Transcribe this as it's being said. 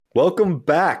Welcome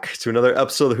back to another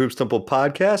episode of the Hoops Temple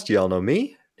podcast. Y'all know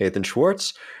me, Nathan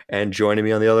Schwartz, and joining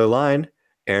me on the other line,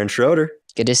 Aaron Schroeder.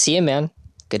 Good to see you, man.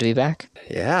 Good to be back.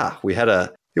 Yeah,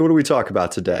 what do we talk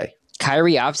about today?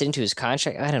 Kyrie opted into his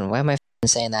contract. I don't know. Why am I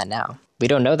saying that now? We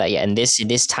don't know that yet. In this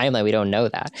timeline, we don't know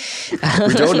that.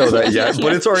 We don't know that yet,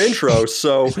 but it's our intro.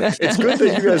 So it's good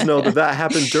that you guys know that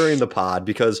happened during the pod,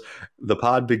 because the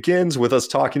pod begins with us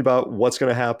talking about what's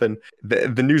going to happen.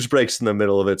 The news breaks in the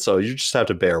middle of it, so you just have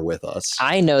to bear with us.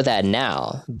 I know that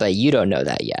now, but you don't know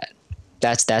that yet.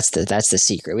 That's the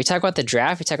secret. We talk about the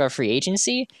draft. We talk about free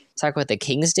agency. Talk about what the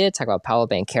Kings did. Talk about Paolo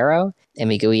Banchero, and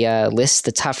we list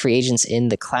the top free agents in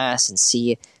the class and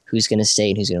see who's going to stay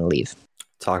and who's going to leave.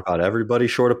 Talk about everybody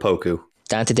short of Poku.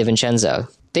 Dante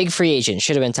DiVincenzo, big free agent,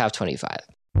 should have been top 25.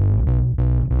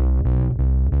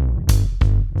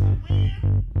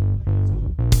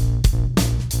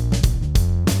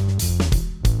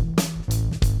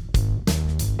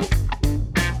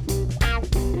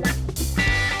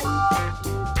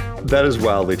 That is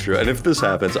wildly true. And if this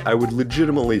happens, I would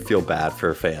legitimately feel bad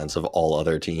for fans of all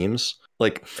other teams.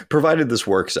 Like, provided this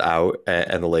works out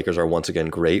and the Lakers are once again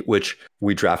great, which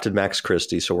we drafted Max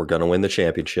Christie, so we're going to win the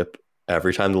championship.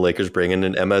 Every time the Lakers bring in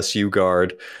an MSU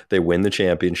guard, they win the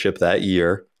championship that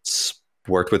year. It's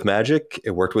worked with Magic.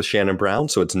 It worked with Shannon Brown.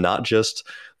 So it's not just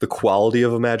the quality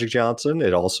of a Magic Johnson.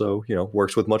 It also,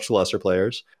 works with much lesser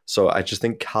players. So I just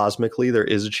think cosmically there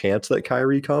is a chance that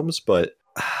Kyrie comes, but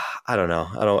I don't know.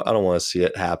 I don't want to see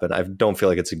it happen. I don't feel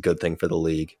like it's a good thing for the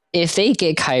league. If they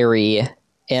get Kyrie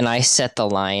and I set the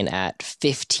line at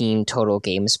 15 total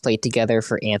games played together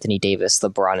for Anthony Davis,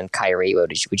 LeBron, and Kyrie,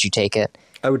 would you take it?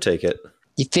 I would take it.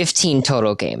 15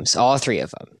 total games, all three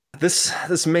of them.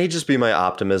 This may just be my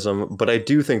optimism, but I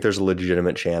do think there's a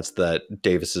legitimate chance that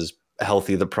Davis is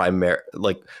healthy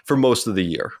for most of the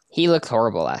year. He looked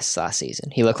horrible last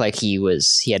season. He looked like he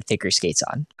had figure skates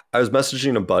on. I was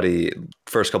messaging a buddy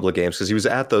first couple of games because he was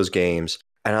at those games,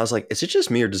 and I was like, is it just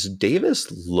me or does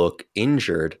Davis look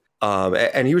injured?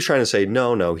 And he was trying to say,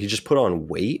 no, he just put on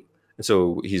weight. And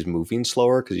so he's moving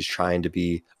slower because he's trying to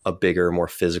be a bigger, more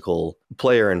physical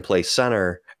player and play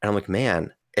center. And I'm like,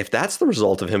 man, if that's the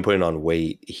result of him putting on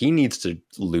weight, he needs to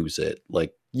lose it.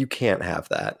 Like, you can't have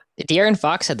that. De'Aaron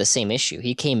Fox had the same issue.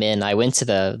 He came in, I went to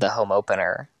the home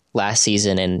opener last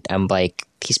season, and I'm like,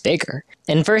 he's bigger.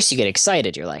 And first you get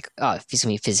excited. You're like, oh, he's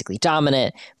going to be physically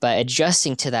dominant. But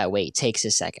adjusting to that weight takes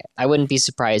a second. I wouldn't be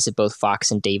surprised if both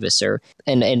Fox and Davis are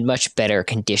in much better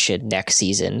condition next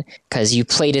season, because you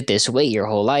played at this weight your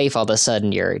whole life. All of a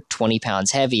sudden you're 20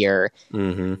 pounds heavier.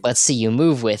 Mm-hmm. Let's see you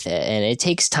move with it. And it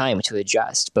takes time to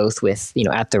adjust, both with,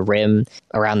 at the rim,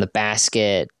 around the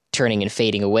basket, turning and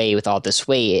fading away with all this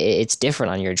weight. It's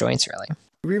different on your joints, really.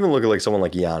 We even look at someone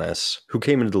like Giannis, who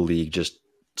came into the league just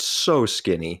so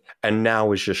skinny and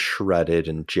now is just shredded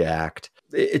and jacked.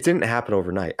 It didn't happen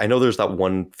overnight. I know there's that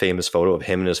one famous photo of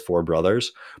him and his four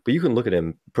brothers, but you can look at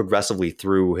him progressively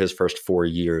through his first 4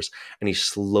 years and he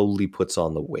slowly puts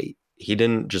on the weight. He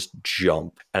didn't just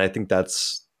jump. And I think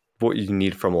that's what you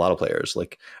need from a lot of players.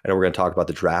 Like, I know we're going to talk about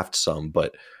the draft some,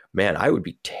 but man, I would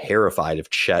be terrified if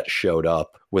Chet showed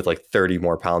up with 30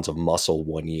 more pounds of muscle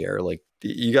one year. Like,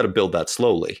 you got to build that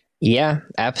slowly. Yeah,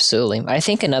 absolutely. I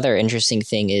think another interesting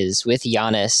thing is with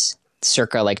Giannis,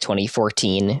 circa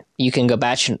 2014, you can go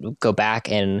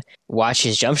back and watch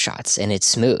his jump shots, and it's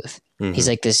smooth. Mm-hmm. He's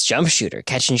like this jump shooter,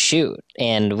 catch and shoot.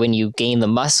 And when you gain the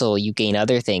muscle, you gain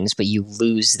other things, but you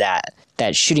lose that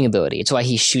shooting ability. It's why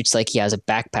he shoots like he has a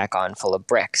backpack on full of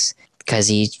bricks, because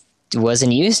he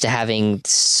wasn't used to having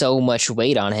so much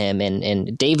weight on him.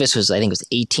 And Davis was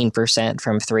 18%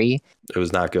 from three. It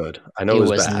was not good. I know it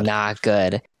was bad. Not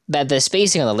good. That the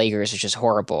spacing on the Lakers was just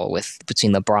horrible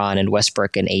between LeBron and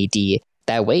Westbrook and AD.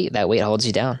 That weight holds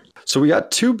you down. So we got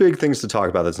two big things to talk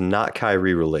about that's not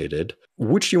Kyrie related.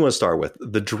 Which do you want to start with?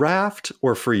 The draft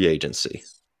or free agency?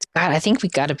 God, I think we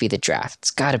got to be the draft.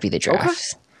 It's got to be the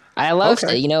draft. Okay. I loved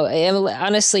it.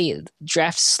 Honestly,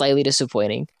 draft's slightly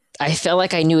disappointing. I felt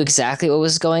like I knew exactly what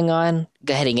was going on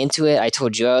heading into it. I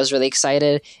told you I was really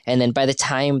excited. And then by the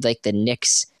time the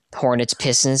Knicks, Hornets,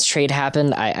 Pistons trade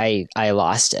happened, I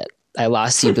lost it. I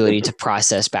lost the ability to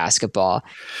process basketball.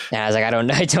 And I was like,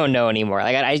 I don't know anymore.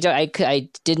 Like I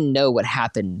didn't know what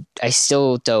happened. I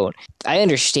still don't. I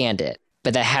understand it,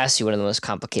 but that has to be one of the most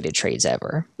complicated trades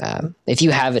ever. If you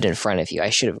have it in front of you,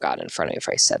 I should have gotten it in front of you if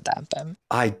I said that. But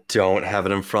I don't have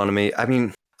it in front of me. I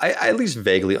mean, I at least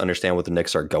vaguely understand what the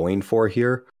Knicks are going for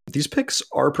here. These picks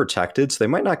are protected, so they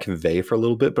might not convey for a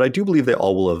little bit, but I do believe they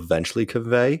all will eventually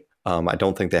convey. I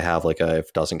don't think they have if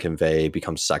it doesn't convey,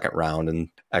 becomes second round in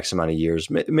X amount of years.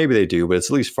 Maybe they do, but it's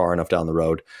at least far enough down the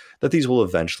road that these will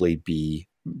eventually be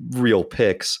real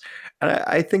picks. And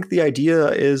I think the idea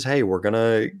is, hey, we're going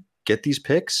to get these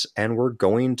picks and we're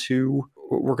going to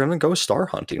go star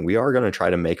hunting. We are going to try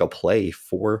to make a play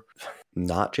for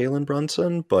not Jalen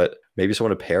Brunson, but maybe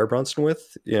someone to pair Brunson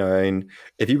with. I mean,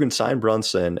 if you can sign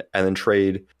Brunson and then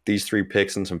trade these 3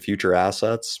 picks and some future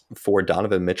assets for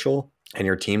Donovan Mitchell, and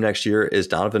your team next year is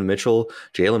Donovan Mitchell,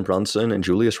 Jalen Brunson, and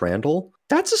Julius Randle,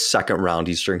 that's a second round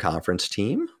Eastern Conference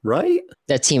team, right?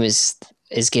 That team is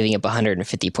giving up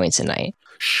 150 points a night.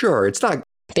 Sure, it's not.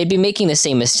 They'd be making the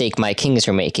same mistake my Kings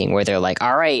are making, where they're like,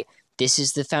 all right, this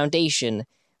is the foundation.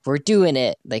 We're doing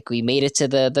it. Like, we made it to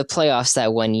the playoffs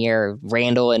that one year.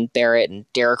 Randall and Barrett and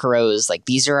Derrick Rose, like,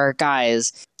 these are our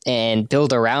guys, and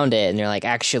build around it. And they're like,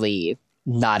 actually,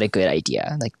 not a good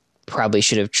idea. Like, probably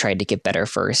should have tried to get better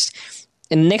first.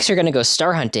 And the Knicks are going to go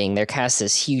star hunting. They're cast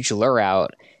this huge lure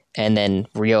out and then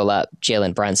reel up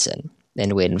Jalen Brunson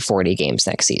and win 40 games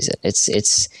next season.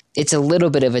 It's a little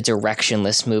bit of a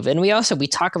directionless move. And we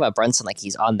talk about Brunson like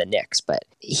he's on the Knicks, but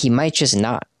he might just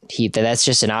not. That's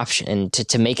just an option. And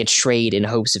to make a trade in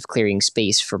hopes of clearing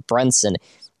space for Brunson,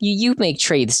 you make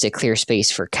trades to clear space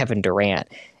for Kevin Durant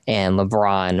and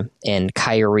LeBron and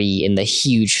Kyrie and the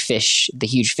huge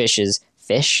fisheye.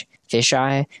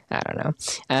 I don't know.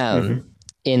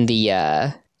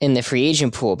 In the free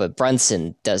agent pool, but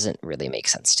Brunson doesn't really make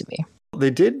sense to me. They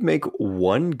did make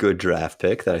one good draft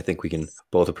pick that I think we can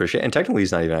both appreciate. And technically,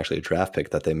 he's not even actually a draft pick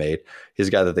that they made. He's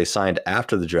a guy that they signed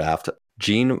after the draft,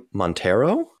 Gene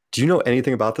Montero. Do you know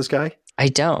anything about this guy? I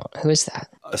don't. Who is that?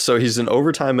 So he's an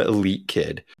overtime elite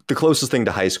kid. The closest thing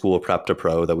to high school prep to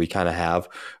pro that we kind of have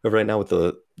right now with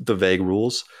the vague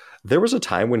rules. There was a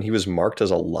time when he was marked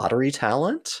as a lottery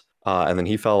talent. And then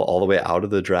he fell all the way out of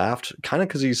the draft, kind of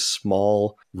because he's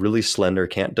small, really slender,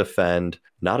 can't defend,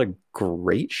 not a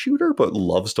great shooter, but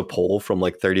loves to pull from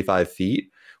like 35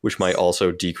 feet, which might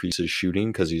also decrease his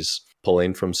shooting because he's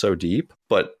pulling from so deep.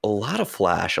 But a lot of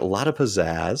flash, a lot of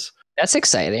pizzazz. That's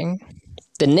exciting.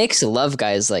 The Knicks love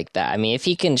guys like that. I mean, if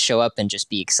he can show up and just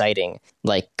be exciting,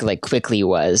 like Quickley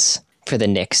was for the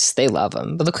Knicks, they love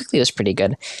him. But the Quickley was pretty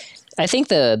good. I think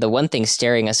the one thing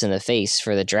staring us in the face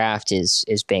for the draft is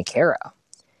Banchero.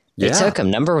 They took him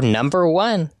number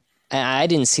one. And I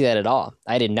didn't see that at all.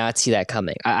 I did not see that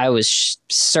coming. I was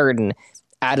certain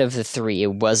out of the 3,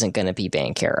 it wasn't going to be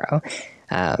Banchero.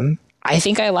 I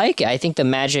think I like it. I think the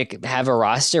Magic have a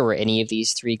roster where any of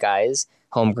these 3 guys,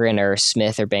 Holmgren or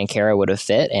Smith or Banchero, would have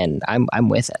fit, and I'm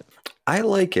with it. I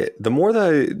like it. The more that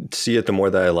I see it, the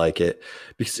more that I like it.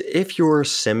 Because if you're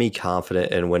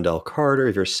semi-confident in Wendell Carter,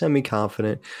 if you're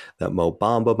semi-confident that Mo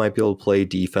Bamba might be able to play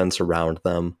defense around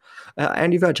them,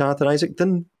 and you've got Jonathan Isaac,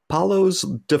 then Paolo's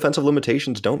defensive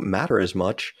limitations don't matter as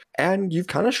much. And you've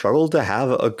kind of struggled to have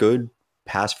a good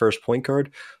pass-first point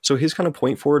guard. So his kind of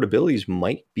point-forward abilities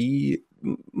might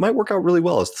work out really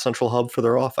well as the central hub for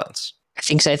their offense. I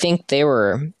think so. I think they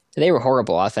were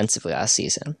horrible offensively last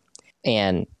season.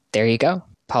 And there you go.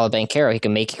 Paolo Banchero, he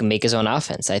can make his own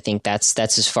offense. I think that's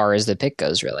as far as the pick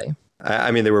goes, really.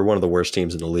 I mean, they were one of the worst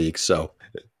teams in the league, so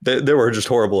they were just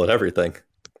horrible at everything.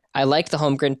 I like the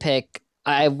Holmgren pick.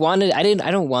 I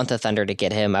don't want the Thunder to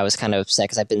get him. I was kind of upset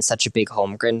because I've been such a big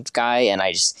Holmgren guy, and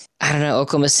I don't know.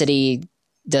 Oklahoma City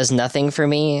does nothing for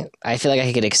me. I feel like I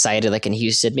could get excited like in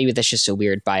Houston. Maybe that's just a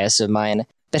weird bias of mine.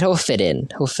 But he'll fit in.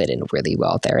 He'll fit in really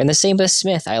well there. And the same with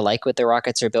Smith. I like what the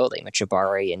Rockets are building with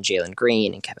Jabari and Jalen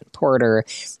Green and Kevin Porter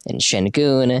and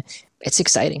Şengün. It's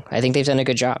exciting. I think they've done a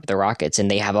good job, the Rockets.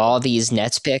 And they have all these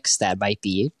Nets picks that might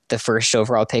be the first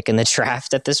overall pick in the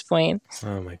draft at this point.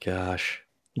 Oh my gosh.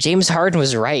 James Harden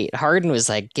was right. Harden was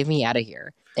like, get me out of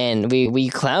here. And we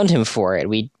clowned him for it.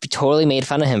 We totally made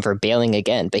fun of him for bailing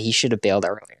again, but he should have bailed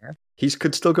earlier. He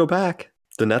could still go back.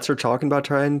 The Nets are talking about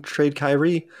trying to trade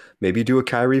Kyrie. Maybe do a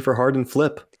Kyrie for Harden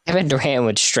flip. Kevin Durant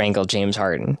would strangle James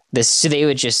Harden. They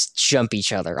would just jump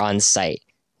each other on sight.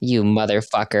 You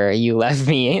motherfucker, you left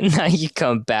me, and now you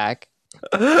come back.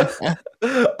 I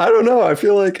don't know. I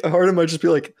feel like Harden might just be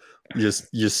like, you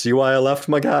see why I left,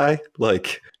 my guy?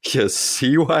 Like, you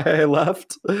see why I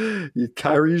left?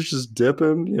 Kyrie's just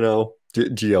dipping,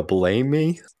 Do you blame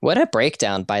me? What a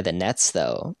breakdown by the Nets,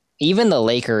 though. Even the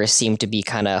Lakers seem to be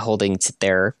kind of holding to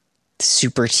their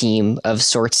super team of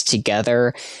sorts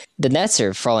together. The Nets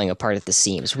are falling apart at the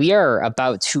seams. We are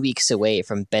about 2 weeks away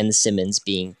from Ben Simmons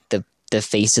being the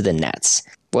face of the Nets.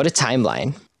 What a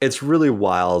timeline. It's really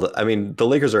wild. I mean, the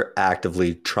Lakers are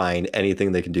actively trying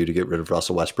anything they can do to get rid of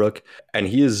Russell Westbrook. And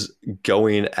he is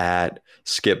going at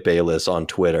Skip Bayless on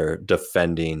Twitter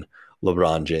defending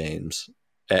LeBron James.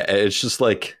 It's just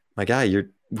like, my guy,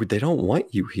 they don't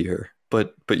want you here.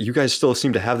 But you guys still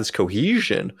seem to have this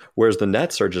cohesion, whereas the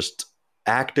Nets are just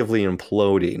actively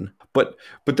imploding. But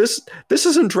this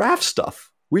isn't draft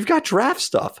stuff. We've got draft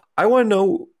stuff. I want to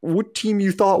know what team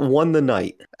you thought won the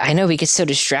night. I know we get so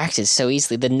distracted so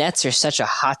easily. The Nets are such a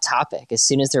hot topic. As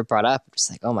soon as they're brought up,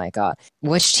 it's like, oh my God,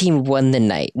 which team won the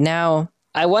night? Now,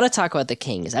 I want to talk about the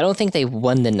Kings. I don't think they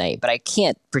won the night, but I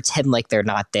can't pretend like they're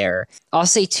not there. I'll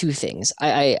say two things.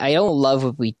 I don't love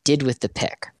what we did with the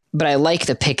pick, but I like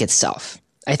the pick itself.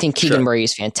 I think Keegan Murray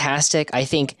is fantastic. I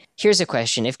think, here's a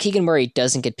question. If Keegan Murray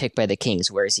doesn't get picked by the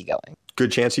Kings, where is he going?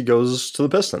 Good chance he goes to the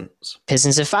Pistons.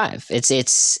 Pistons at 5.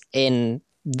 It's in,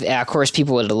 of course,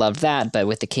 people would have loved that, but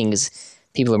with the Kings,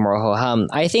 people are more ho-hum.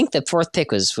 I think the 4th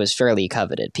pick was fairly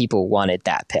coveted. People wanted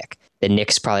that pick. The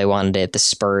Knicks probably wanted it. The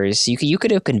Spurs. You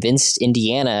could have convinced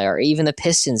Indiana or even the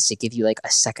Pistons to give you like a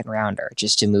 2nd rounder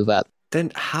just to move up.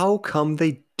 Then how come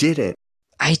they didn't?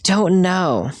 I don't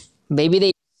know. Maybe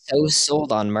they so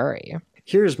sold on Murray.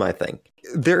 Here's my thing.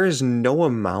 There is no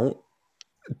amount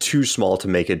too small to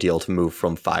make a deal to move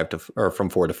from 4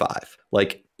 to 5.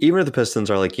 Like, even if the Pistons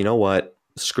are like, you know what,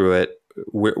 screw it,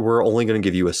 we're only going to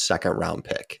give you a 2nd round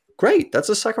pick. Great, that's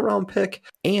a 2nd round pick,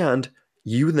 and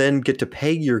you then get to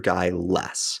pay your guy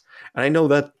less. And I know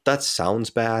that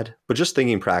sounds bad, but just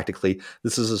thinking practically,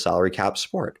 this is a salary cap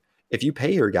sport. If you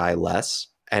pay your guy less,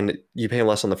 and you pay him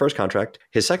less on the 1st contract,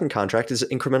 his 2nd contract is an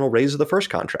incremental raise of the 1st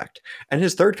contract. And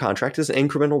his 3rd contract is an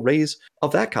incremental raise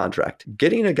of that contract.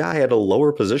 Getting a guy at a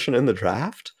lower position in the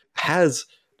draft has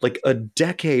like a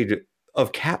decade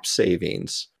of cap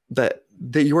savings that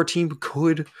your team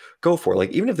could go for.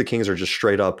 Like, even if the Kings are just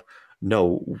straight up,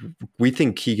 no, we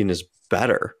think Keegan is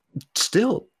better,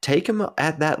 still take him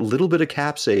at that little bit of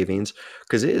cap savings,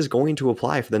 because it is going to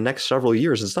apply for the next several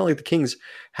years. It's not like the Kings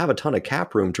have a ton of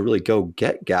cap room to really go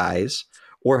get guys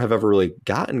or have ever really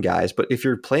gotten guys. But if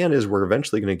your plan is we're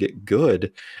eventually going to get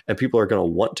good and people are going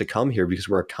to want to come here because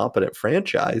we're a competent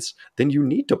franchise, then you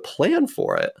need to plan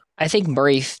for it. I think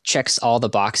Murray checks all the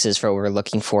boxes for what we're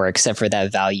looking for, except for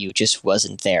that value just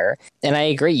wasn't there. And I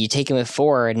agree. You take him at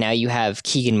 4, now you have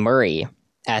Keegan Murray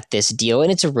at this deal,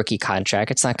 and it's a rookie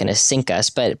contract. It's not going to sink us,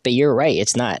 but you're right.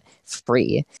 It's not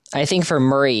free. I think for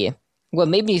Murray, what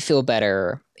made me feel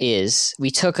better is we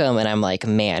took him and I'm like,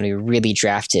 man, we really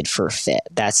drafted for fit.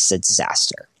 That's a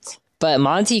disaster. But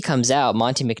Monty comes out,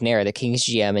 Monty McNair, the Kings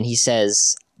GM, and he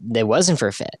says it wasn't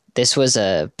for fit. This was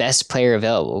a best player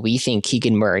available. We think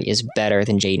Keegan Murray is better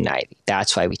than Jaden Ivey.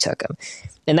 That's why we took him.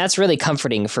 And that's really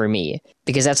comforting for me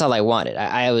because that's all I wanted.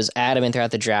 I was adamant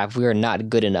throughout the draft. We were not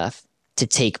good enough to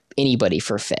take anybody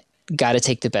for fit. Got to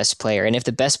take the best player. And if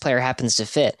the best player happens to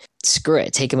fit, screw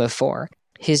it. Take him at 4.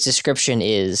 His description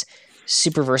is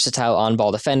super versatile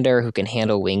on-ball defender who can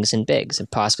handle wings and bigs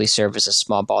and possibly serve as a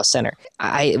small ball center.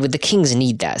 The Kings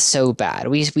need that so bad.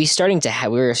 We are starting to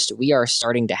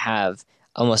have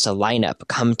almost a lineup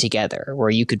come together where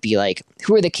you could be like,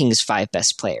 who are the Kings' 5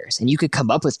 best players? And you could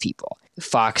come up with people.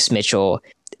 Fox, Mitchell,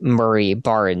 Murray,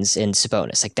 Barnes, and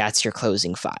Sabonis. Like, that's your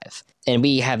closing 5. And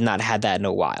we have not had that in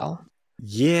a while.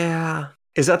 Yeah.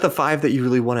 Is that the 5 that you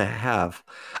really want to have?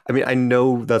 I mean, I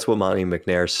know that's what Monty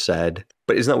McNair said,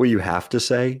 but isn't that what you have to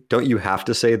say? Don't you have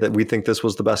to say that we think this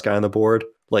was the best guy on the board?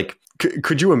 Like,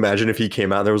 could you imagine if he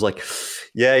came out and there was like,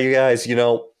 yeah, you guys,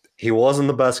 he wasn't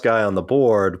the best guy on the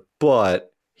board, but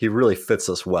he really fits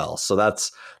us well. So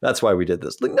that's why we did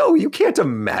this. Like, no, you can't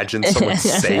imagine someone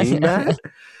saying that.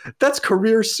 That's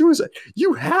career suicide.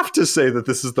 You have to say that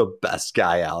this is the best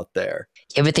guy out there.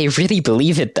 Yeah, but they really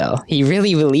believe it, though. He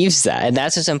really believes that. And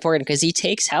that's what's important because he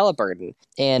takes Halliburton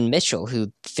and Mitchell,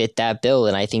 who fit that bill.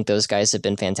 And I think those guys have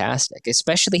been fantastic,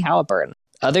 especially Halliburton.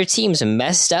 Other teams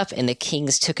messed up, and the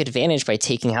Kings took advantage by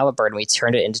taking Halliburton. We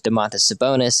turned it into Domantas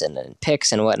Sabonis and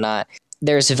picks and whatnot.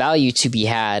 There's value to be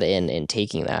had in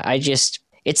taking that.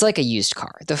 It's like a used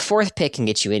car. The 4th pick can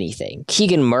get you anything.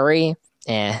 Keegan Murray,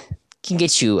 can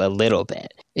get you a little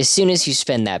bit. As soon as you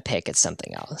spend that pick, it's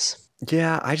something else.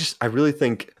 Yeah, I really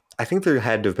think there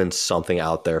had to have been something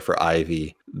out there for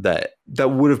Ivy that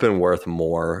would have been worth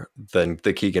more than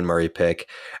the Keegan Murray pick.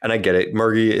 And I get it.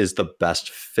 Murray is the best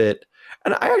fit.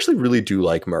 And I actually really do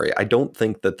like Murray. I don't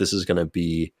think that this is going to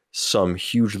be some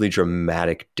hugely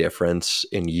dramatic difference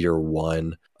in year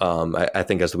 1. I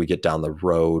think as we get down the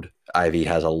road, Ivy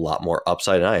has a lot more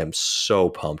upside, and I am so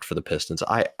pumped for the Pistons.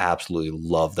 I absolutely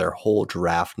love their whole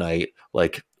draft night.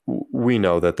 Like, we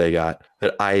know that they got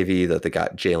that Ivy, that they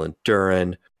got Jalen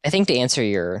Duren. I think to answer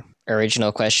your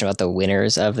original question about the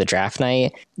winners of the draft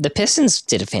night, the Pistons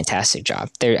did a fantastic job.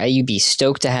 You'd be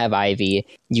stoked to have Ivy.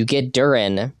 You get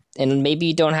Duren, and maybe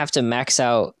you don't have to max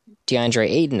out DeAndre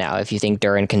Ayton now if you think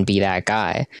Duren can be that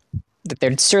guy.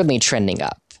 They're certainly trending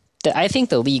up. I think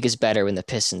the league is better when the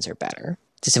Pistons are better.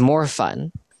 It's more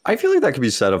fun. I feel like that could be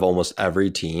said of almost every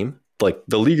team. Like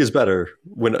the league is better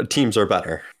when teams are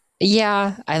better.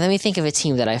 Yeah, let me think of a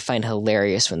team that I find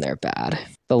hilarious when they're bad.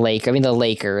 The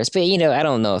Lakers, but I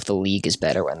don't know if the league is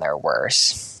better when they're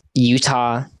worse.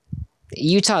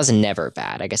 Utah's never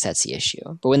bad. I guess that's the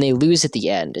issue. But when they lose at the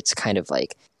end, it's kind of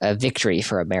like a victory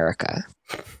for America.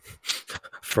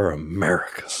 For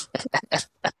America.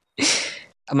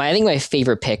 I think my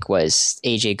favorite pick was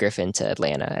AJ Griffin to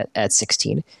Atlanta at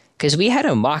 16 because we had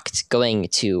him mocked going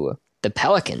to the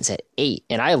Pelicans at 8,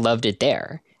 and I loved it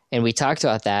there. And we talked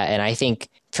about that, and I think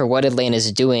for what Atlanta's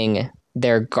doing,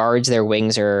 their guards, their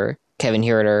wings are Kevin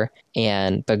Huerter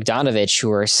and Bogdanovich,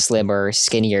 who are slimmer,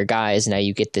 skinnier guys. Now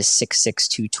you get this 6'6",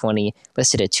 220,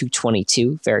 listed at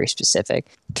 222, very specific.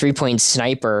 3-point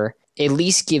sniper at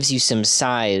least gives you some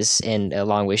size, and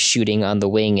along with shooting on the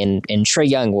wing, and Trae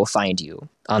Young will find you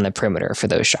on the perimeter for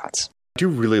those shots. I do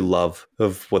really love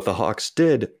of what the Hawks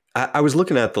did. I was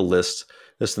looking at the list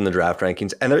in the draft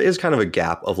rankings, and there is kind of a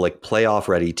gap of like playoff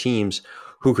ready teams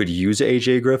who could use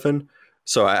AJ Griffin.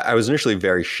 So I was initially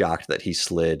very shocked that he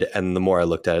slid, and the more I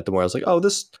looked at it, the more I was like, oh,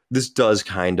 this does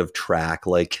kind of track.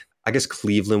 Like, I guess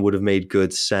Cleveland would have made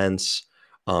good sense.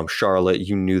 Charlotte,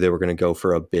 you knew they were going to go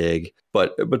for a big,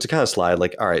 but to kind of slide,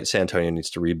 like, all right, San Antonio needs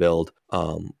to rebuild.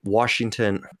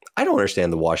 Washington, I don't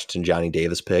understand the Washington Johnny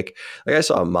Davis pick. Like, I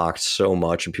saw it mocked so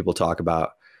much, and people talk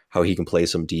about how he can play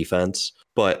some defense,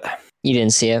 but you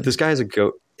didn't see it. This guy is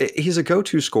he's a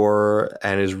go-to scorer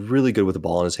and is really good with the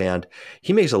ball in his hand.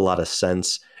 He makes a lot of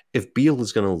sense. If Beal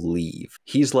is going to leave,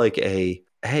 he's like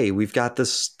hey, we've got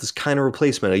this kind of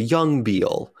replacement. A young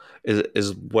Beal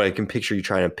is what I can picture you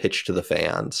trying to pitch to the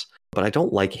fans. But I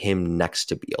don't like him next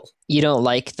to Beal. You don't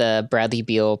like the Bradley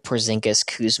Beal, Porzingis,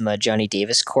 Kuzma, Johnny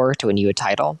Davis core to win you a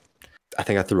title? I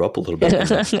think I threw up a little bit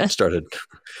when I started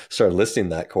listing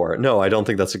that core. No, I don't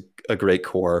think that's a great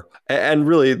core. And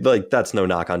really, like, that's no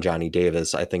knock on Johnny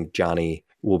Davis. I think Johnny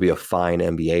will be a fine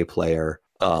NBA player.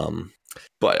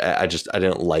 But I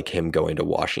didn't like him going to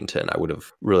Washington. I would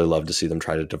have really loved to see them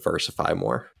try to diversify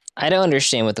more. I don't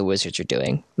understand what the Wizards are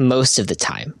doing most of the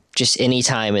time. Just any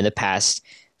time in the past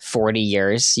 40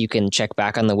 years, you can check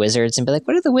back on the Wizards and be like,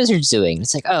 what are the Wizards doing?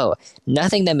 It's like, oh,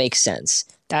 nothing that makes sense.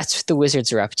 That's what the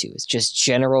Wizards are up to. It's just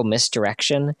general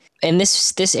misdirection. And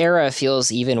this era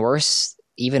feels even worse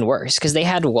because they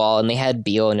had Wall and they had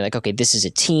Beal, and you're like, okay, this is a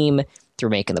team. They're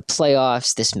making the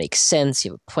playoffs. This makes sense.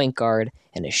 You have a point guard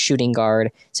and a shooting guard,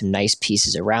 some nice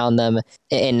pieces around them.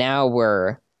 And now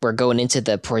we're going into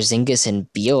the Porzingis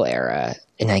and Beal era.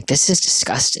 And like, this is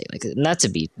disgusting. Like, not to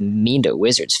be mean to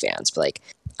Wizards fans, but like,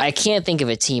 I can't think of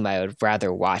a team I would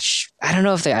rather watch. I don't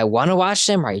know if I want to watch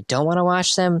them or I don't want to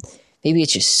watch them. Maybe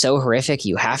it's just so horrific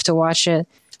you have to watch it.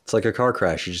 It's like a car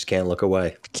crash. You just can't look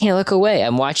away. Can't look away.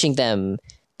 I'm watching them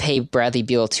pay Bradley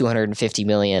Beal $250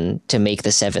 million to make the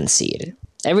 7th seed.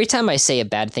 Every time I say a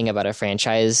bad thing about a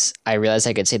franchise, I realize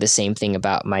I could say the same thing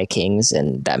about my Kings,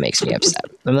 and that makes me upset.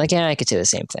 I'm like, yeah, I could say the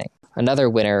same thing. Another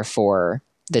winner for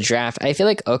the draft. I feel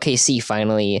like OKC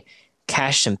finally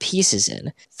cashed some pieces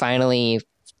in. Finally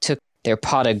took their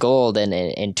pot of gold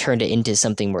and turned it into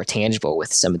something more tangible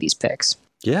with some of these picks.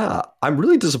 Yeah, I'm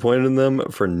really disappointed in them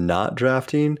for not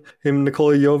drafting him,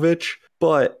 Nikola Jovic,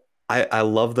 but I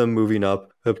love them moving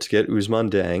up to get Ousmane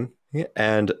Dieng.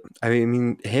 And I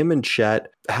mean, him and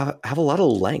Chet have a lot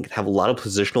of length, have a lot of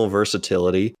positional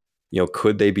versatility. You know,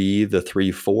 could they be the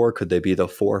 3-4? Could they be the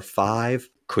 4-5?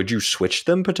 Could you switch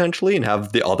them potentially and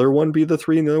have the other one be the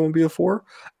 3 and the other one be the 4?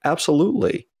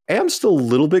 Absolutely. I am still a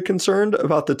little bit concerned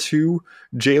about the 2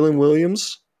 Jalen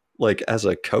Williams, like as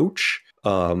a coach.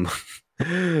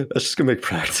 That's just gonna make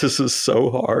practices so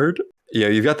hard. You know,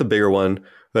 you've got the bigger one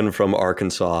than from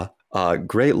Arkansas.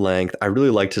 Great length. I really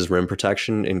liked his rim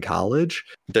protection in college.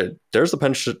 There's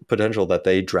the potential that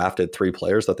they drafted 3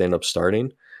 players that they end up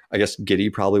starting. I guess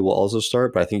Giddey probably will also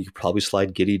start, but I think you could probably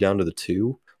slide Giddey down to the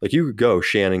 2. Like, you could go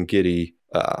Shannon, Giddey,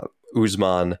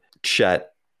 Ousmane,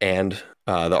 Chet, and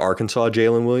the Arkansas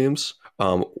Jalen Williams.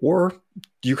 Or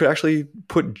you could actually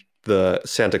put the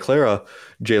Santa Clara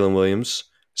Jalen Williams.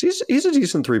 So he's a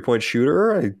decent 3-point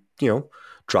shooter.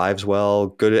 Drives well,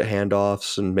 good at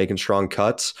handoffs and making strong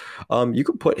cuts. You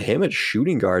could put him at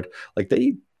shooting guard. Like,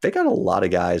 they got a lot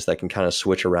of guys that can kind of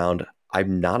switch around.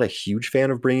 I'm not a huge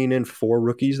fan of bringing in 4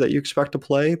 rookies that you expect to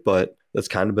play, but that's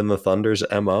kind of been the Thunder's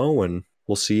MO, and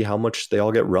we'll see how much they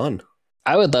all get run.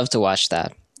 I would love to watch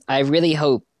that. I really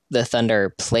hope the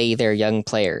Thunder play their young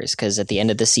players, because at the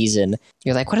end of the season,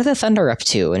 you're like, what are the Thunder up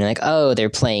to? And you're like, oh, they're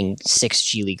playing 6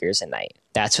 G Leaguers a night.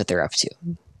 That's what they're up to.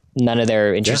 none of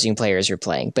their interesting players are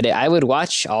playing. But I would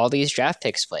watch all these draft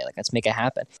picks play. Like, let's make it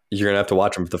happen. You're going to have to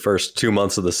watch them for the first 2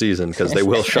 months of the season because they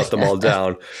will shut them all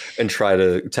down and try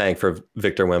to tank for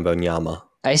Victor Wembanyama.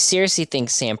 I seriously think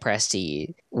Sam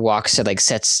Presti walks or like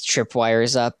sets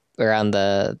tripwires up around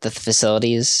the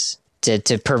facilities to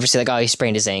purposely like, oh, he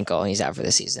sprained his ankle and he's out for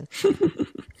the season.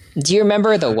 Do you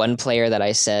remember the one player that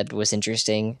I said was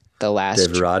interesting? The last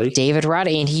David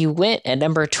Roddy, and he went at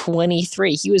number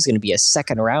 23. He was going to be a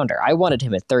second rounder. I wanted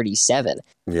him at 37.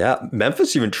 Yeah,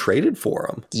 Memphis even traded for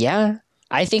him. Yeah,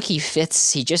 I think he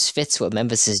fits. He just fits what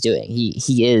Memphis is doing.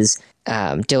 He is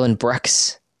Dylan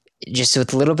Brooks, just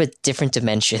with a little bit different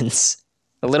dimensions,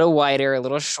 a little wider, a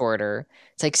little shorter.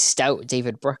 It's like stout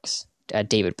David Brooks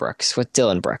with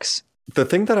Dylan Brooks. The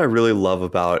thing that I really love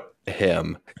about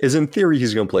him is, in theory,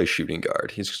 he's going to play shooting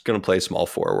guard. He's going to play small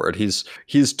forward.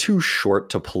 He's too short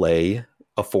to play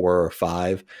a 4 or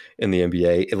 5 in the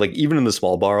NBA. Like, even in the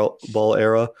small ball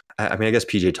era, I mean, I guess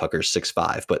PJ Tucker's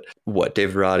 6'5", but what,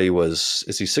 David Roddy is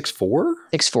he 6'4"?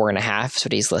 6'4.5" is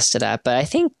what he's listed at. But I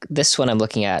think this one I'm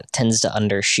looking at tends to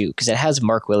undershoot because it has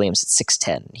Mark Williams at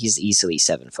 6'10". He's easily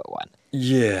 7'1".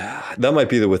 Yeah, that might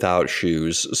be the without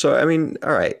shoes. So, I mean,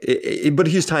 all right. But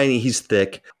he's tiny, he's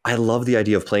thick. I love the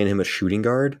idea of playing him at shooting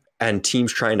guard and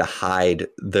teams trying to hide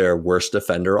their worst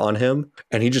defender on him.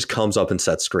 And he just comes up and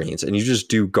sets screens. And you just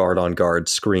do guard on guard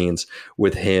screens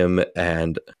with him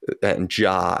and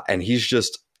Ja. And he's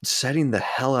just setting the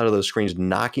hell out of those screens,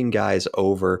 knocking guys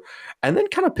over, and then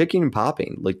kind of picking and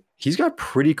popping. Like, he's got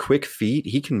pretty quick feet.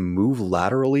 He can move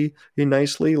laterally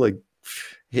nicely. Like,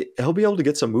 he'll be able to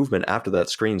get some movement after that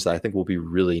screens that I think will be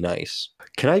really nice.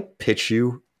 Can I pitch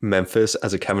you Memphis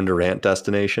as a Kevin Durant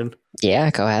destination? Yeah,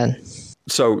 go ahead.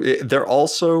 So they're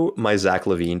also my Zach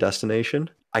LaVine destination.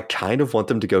 I kind of want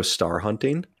them to go star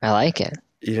hunting. I like it.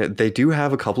 You know, they do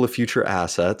have a couple of future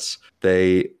assets.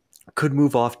 They could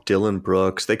move off Dylan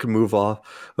Brooks. They could move off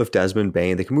of Desmond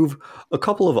Bane. They could move a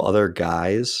couple of other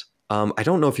guys. I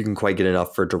don't know if you can quite get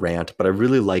enough for Durant, but I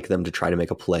really like them to try to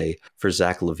make a play for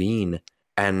Zach LaVine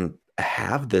and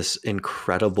have this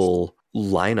incredible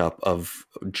lineup of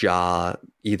Ja,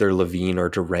 either LaVine or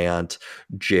Durant,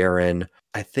 Jaren.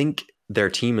 I think their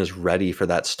team is ready for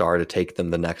that star to take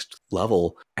them the next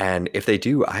level. And if they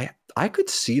do, I could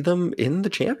see them in the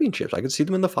championships. I could see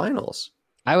them in the finals.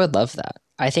 I would love that.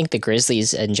 I think the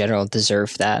Grizzlies in general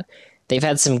deserve that. They've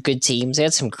had some good teams. They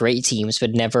had some great teams,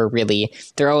 but never really.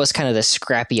 They're always kind of the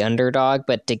scrappy underdog.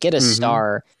 But to get a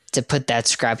star to put that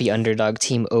scrappy underdog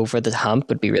team over the hump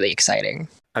would be really exciting.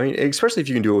 I mean, especially if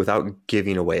you can do it without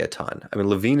giving away a ton. I mean,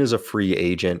 LaVine is a free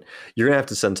agent. You're going to have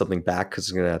to send something back because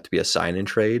it's going to have to be a sign and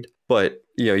trade. But,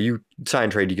 you know, you sign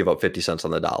and trade, you give up 50 cents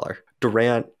on the dollar.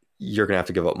 Durant, you're going to have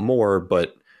to give up more,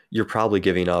 but you're probably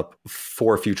giving up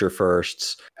 4 future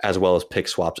firsts as well as pick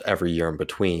swaps every year in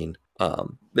between.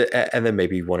 And then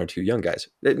maybe 1 or 2 young guys.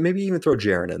 Maybe even throw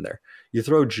Jaren in there. You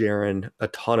throw Jaren, a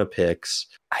ton of picks.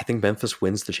 I think Memphis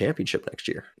wins the championship next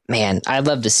year. Man, I'd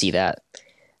love to see that.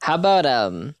 How about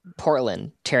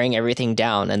Portland tearing everything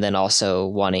down and then also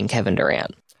wanting Kevin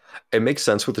Durant? It makes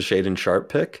sense with the Shaedon Sharpe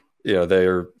pick. You know,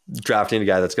 they're drafting a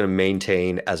guy that's going to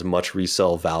maintain as much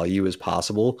resale value as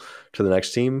possible to the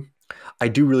next team. I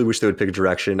do really wish they would pick a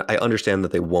direction. I understand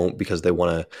that they won't because they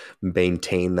want to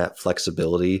maintain that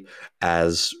flexibility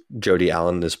as Jody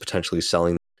Allen is potentially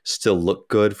selling. Still look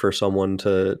good for someone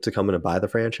to come in and buy the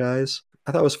franchise.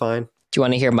 I thought it was fine. Do you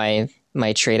want to hear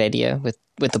my trade idea with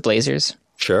the Blazers?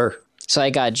 Sure. So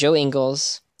I got Joe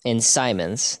Ingles and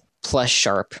Simons plus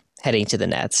Sharp heading to the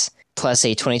Nets, plus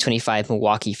a 2025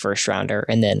 Milwaukee first rounder,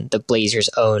 and then the Blazers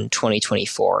own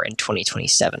 2024 and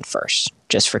 2027 first,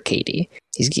 just for KD.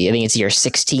 I think it's year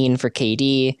 16 for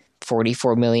KD,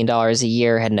 $44 million a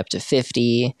year, heading up to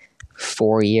 50,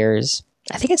 4 years.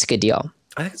 I think it's a good deal.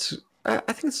 I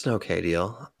think it's an okay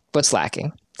deal. What's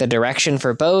lacking? The direction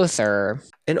for both, or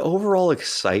an overall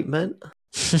excitement?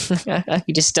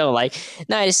 You just don't like.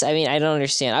 No, I don't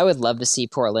understand. I would love to see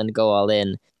Portland go all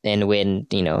in and win.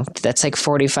 You know, that's like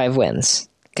 45 wins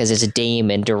because it's a Dame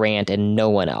and Durant and no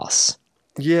one else.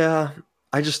 Yeah,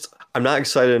 I'm not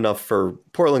excited enough for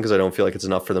Portland because I don't feel like it's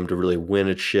enough for them to really win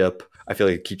a chip. I feel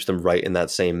like it keeps them right in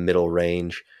that same middle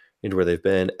range into where they've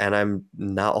been. And I'm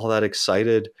not all that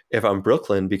excited if I'm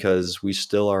Brooklyn because we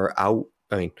still are out.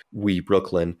 I mean,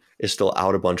 Brooklyn is still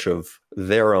out a bunch of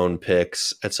their own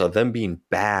picks. And so them being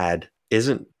bad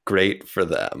isn't great for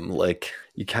them. Like,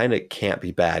 you kind of can't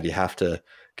be bad. You have to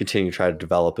continue to try to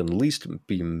develop and at least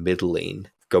be middling.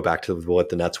 Go back to what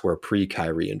the Nets were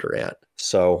pre-Kyrie and Durant.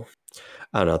 So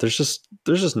I don't know. There's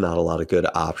just not a lot of good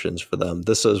options for them.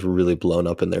 This is really blown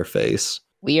up in their face.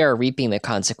 we are reaping the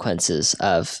consequences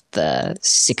of the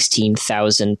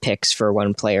 16,000 picks for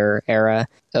one player era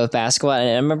of basketball. And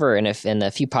I remember in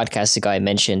a few podcasts ago, I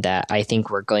mentioned that I think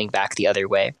we're going back the other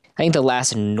way. I think the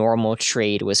last normal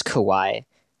trade was Kawhi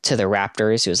to the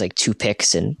Raptors. It was like 2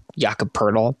 picks and Jakob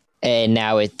Poeltl. And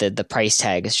now the price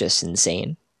tag is just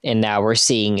insane. And now we're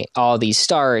seeing all these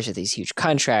stars with these huge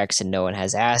contracts and no one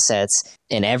has assets.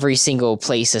 And every single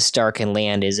place a star can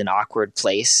land is an awkward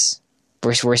place.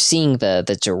 We're seeing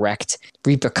the direct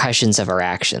repercussions of our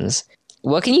actions.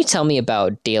 What can you tell me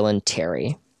about Dalen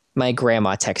Terry? My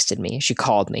grandma texted me. She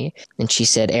called me and she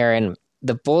said, Aaron,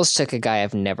 the Bulls took a guy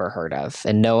I've never heard of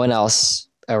and no one else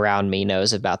around me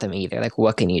knows about them either. Like,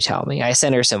 what can you tell me? I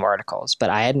sent her some articles,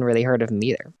 but I hadn't really heard of him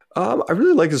either. I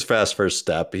really like his fast first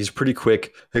step. He's pretty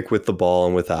quick with the ball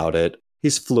and without it.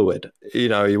 He's fluid. You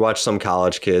know, you watch some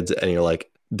college kids and you're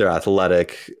like, they're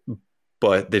athletic,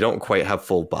 but they don't quite have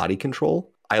full body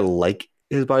control. I like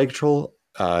his body control.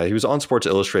 He was on Sports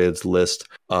Illustrated's list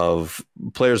of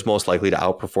players most likely to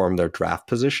outperform their draft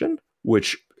position,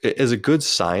 which is a good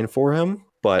sign for him.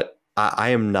 But I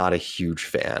am not a huge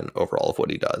fan overall of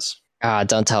what he does.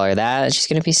 Don't tell her that. She's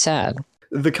going to be sad.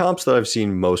 The comps that I've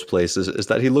seen most places is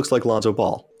that he looks like Lonzo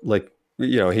Ball. Like,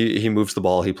 you know, he moves the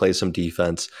ball. He plays some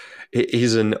defense.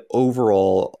 He's an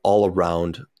overall,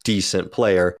 all-around decent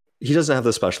player. He doesn't have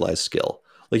the specialized skill.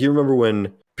 Like, you remember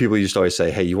when people used to always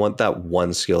say, hey, you want that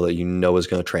one skill that you know is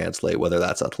going to translate, whether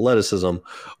that's athleticism,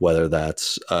 whether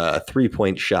that's a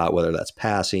three-point shot, whether that's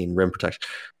passing, rim protection.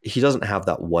 He doesn't have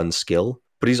that one skill,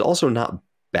 but he's also not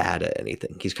bad at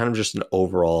anything. He's kind of just an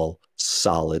overall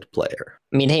solid player.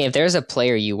 I mean, hey, if there's a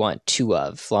player you want 2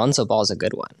 of, Lonzo Ball's a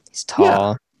good one. He's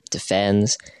tall,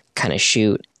 defends, kind of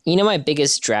shoot. You know, my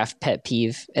biggest draft pet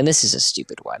peeve, and this is a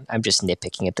stupid one. I'm just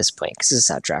nitpicking at this point because this is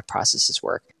how draft processes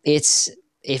work. It's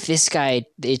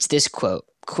this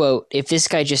quote, if this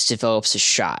guy just develops a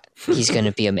shot, he's going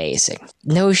to be amazing.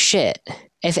 No shit.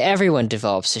 If everyone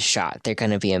develops a shot, they're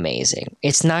going to be amazing.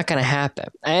 It's not going to happen.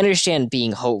 I understand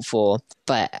being hopeful,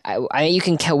 but you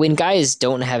can when guys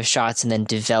don't have shots and then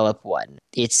develop one,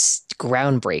 it's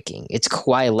groundbreaking. It's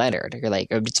Kawhi Leonard. You're like,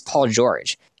 or it's Paul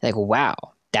George. You're like, wow,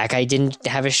 that guy didn't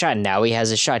have a shot. Now he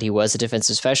has a shot. He was a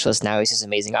defensive specialist. Now he's this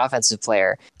amazing offensive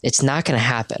player. It's not going to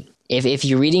happen. If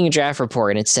you're reading a draft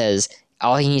report and it says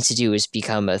all he needs to do is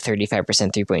become a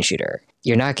 35% three-point shooter,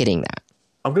 you're not getting that.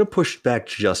 I'm going to push back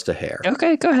just a hair.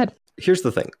 Okay, go ahead. Here's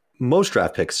the thing. Most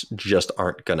draft picks just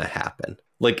aren't going to happen.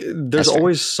 Like, there's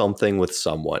always something with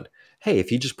someone. Hey, if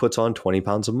he just puts on 20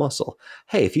 pounds of muscle.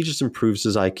 Hey, if he just improves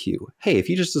his IQ. Hey, if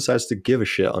he just decides to give a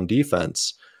shit on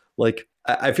defense. Like,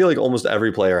 I feel like almost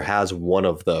every player has one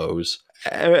of those.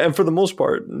 And for the most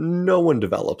part, no one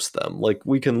develops them. Like,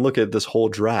 we can look at this whole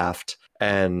draft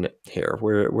and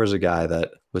where's a guy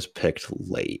that was picked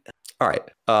late? All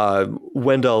right.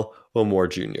 Wendell O'Moore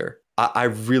Jr. I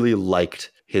really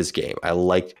liked his game. I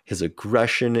liked his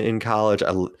aggression in college.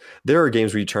 There are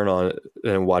games where you turn on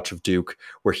and watch of Duke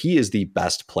where he is the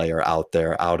best player out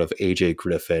there out of AJ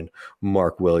Griffin,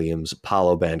 Mark Williams,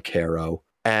 Paolo Banchero.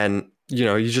 And, you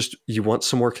know, you want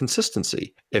some more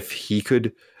consistency. If he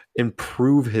could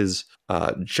improve his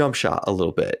jump shot a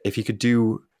little bit, if he could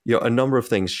do, you know, a number of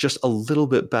things just a little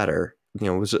bit better, you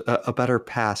know, was a better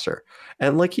passer.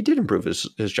 And like, he did improve his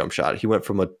jump shot. He went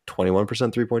from a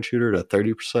 21% three-point shooter to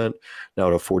 30%, now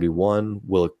to 41.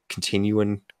 Will it continue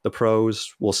in the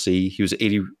pros? We'll see. He was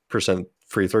 80%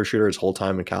 free throw shooter his whole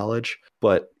time in college.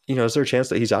 But, you know, is there a chance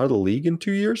that he's out of the league in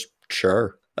 2 years?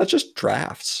 Sure. That's just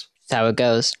drafts. That's how it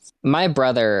goes. My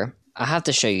brother, I'll have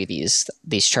to show you these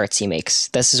charts he makes.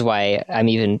 This is why I'm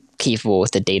even capable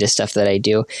with the data stuff that I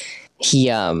do.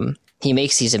 He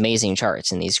makes these amazing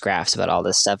charts and these graphs about all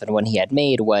this stuff. And one he had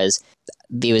made was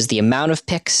the amount of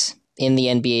picks in the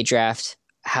NBA draft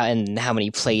how many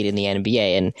played in the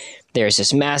NBA. And there's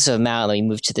this massive amount. And we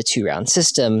moved to the 2-round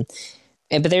system.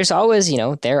 But there's always, you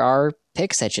know, there are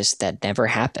picks that never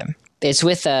happen. It's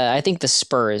with, I think the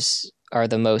Spurs are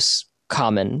the most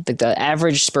common. The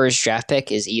average Spurs draft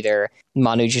pick is either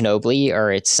Manu Ginobili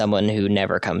or it's someone who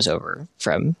never comes over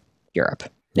from Europe.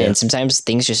 Yeah. And sometimes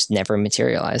things just never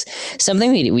materialize.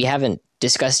 Something we haven't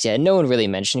discussed yet, no one really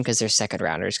mentioned because they're second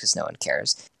rounders because no one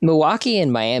cares. Milwaukee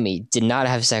and Miami did not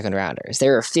have second rounders.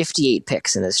 There were 58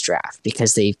 picks in this draft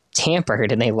because they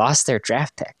tampered and they lost their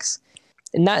draft picks.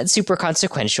 Not super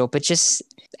consequential, but just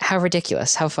how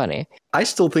ridiculous, how funny. I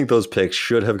still think those picks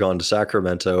should have gone to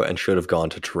Sacramento and should have gone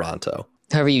to Toronto.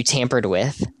 Whoever you tampered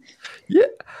with. Yeah.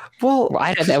 Well,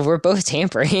 I don't know. We're both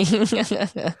tampering.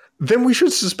 Then we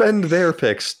should suspend their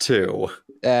picks too.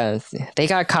 They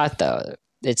got caught though.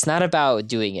 It's not about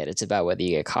doing it. It's about whether you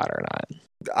get caught or not.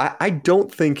 I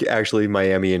don't think actually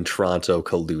Miami and Toronto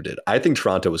colluded. I think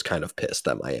Toronto was kind of pissed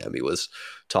that Miami was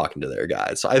talking to their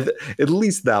guys. So at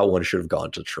least that one should have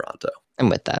gone to Toronto. I'm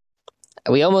with that.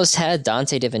 We almost had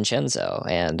Dante DiVincenzo,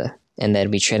 and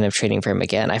then we ended up trading for him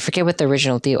again. I forget what the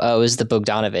original deal. Oh, it was the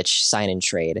Bogdanovich sign and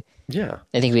trade. Yeah,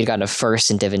 I think we'd gotten a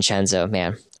first in DiVincenzo.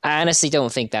 Man, I honestly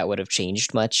don't think that would have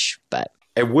changed much, but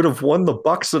it would have won the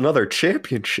Bucks another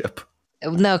championship.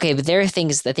 No, okay, but there are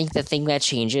things. I think the thing that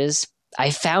changes. I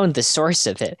found the source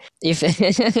of it. If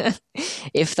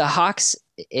if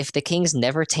the Kings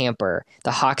never tamper,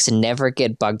 the Hawks never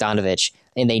get Bogdanovich,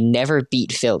 and they never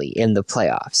beat Philly in the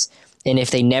playoffs. And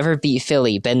if they never beat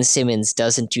Philly, Ben Simmons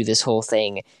doesn't do this whole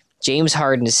thing. James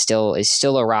Harden is still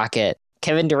a Rocket.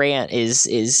 Kevin Durant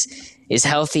is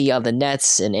healthy on the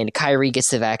Nets, and Kyrie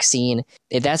gets the vaccine.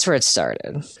 That's where it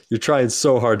started. You're trying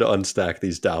so hard to unstack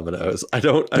these dominoes. I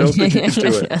don't think you can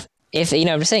do it.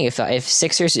 I'm just saying, if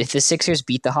the Sixers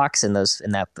beat the Hawks in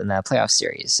that playoff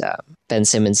series, Ben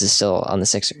Simmons is still on the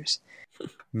Sixers.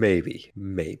 Maybe.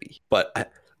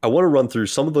 But I want to run through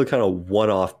some of the kind of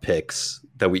one-off picks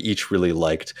that we each really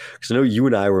liked, because I know you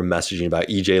and I were messaging about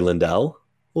EJ Liddell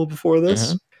a little before this.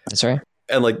 Mm-hmm. That's right.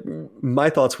 And like my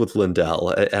thoughts with Lindell,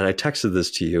 and I texted this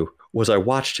to you, was I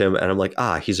watched him and I'm like,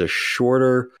 he's a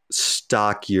shorter,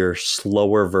 stockier,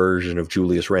 slower version of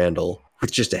Julius Randle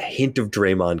with just a hint of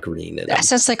Draymond Green in him. That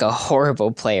sounds like a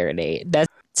horrible player, Nate. That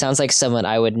sounds like someone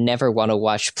I would never want to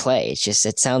watch play.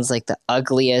 It sounds like the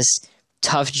ugliest,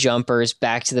 tough jumpers,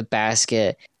 back to the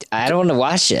basket. I don't want to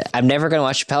watch it. I'm never going to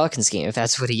watch a Pelicans game if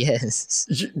that's what he is.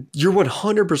 You're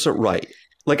 100% right.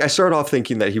 Like I started off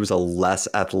thinking that he was a less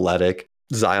athletic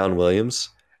Zion Williams,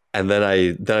 and then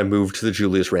I moved to the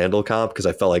Julius Randle comp because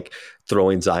I felt like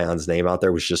throwing Zion's name out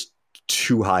there was just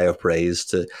too high of praise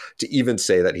to even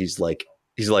say that he's like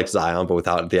Zion but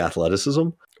without the athleticism.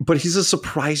 But he's a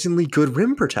surprisingly good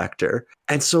rim protector,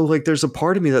 and so like there's a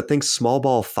part of me that thinks small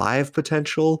ball 5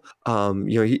 potential.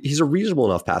 He's a reasonable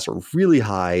enough passer, really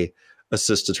high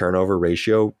assist to turnover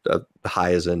ratio,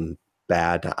 high as in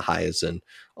bad, not high as in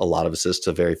a lot of assists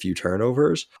to very few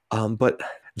turnovers. But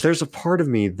there's a part of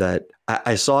me that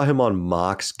I saw him on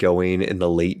mocks going in the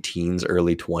late teens,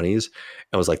 early 20s,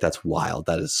 and was like, that's wild.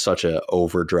 That is such an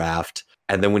overdraft.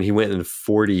 And then when he went in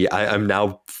 40, I'm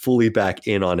now fully back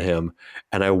in on him,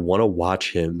 and I want to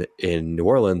watch him in New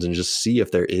Orleans and just see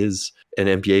if there is an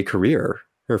NBA career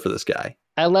here for this guy.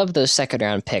 I love those second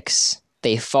round picks.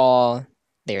 They fall.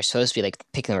 They're supposed to be like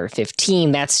pick number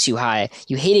 15. That's too high.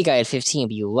 You hate a guy at 15,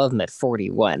 but you love him at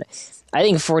 41. I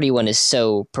think 41 is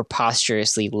so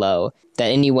preposterously low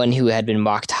that anyone who had been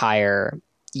mocked higher,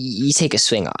 you take a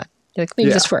swing on. You're like, maybe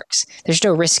this works. There's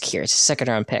no risk here. It's a second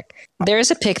round pick. There is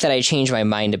a pick that I changed my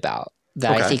mind about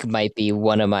that I think might be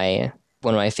one of my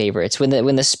favorites.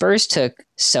 When the Spurs took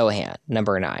Sohan,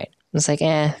 number 9, I was like,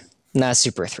 not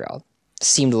super thrilled.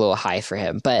 Seemed a little high for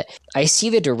him. But I see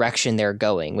the direction they're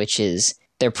going, which is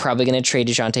they're probably going to trade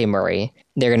DeJounte Murray.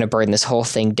 They're going to burn this whole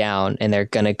thing down, and they're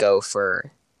going to go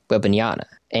for Wembanyama.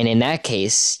 And in that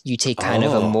case, you take kind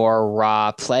of a more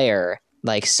raw player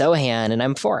like Sohan, and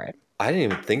I'm for it. I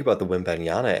didn't even think about the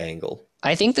Wembanyama angle.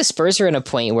 I think the Spurs are in a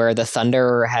point where the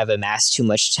Thunder have amassed too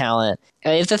much talent.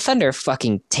 If the Thunder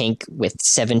fucking tank with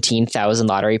 17,000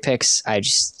 lottery picks,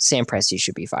 Sam Presti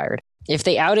should be fired. If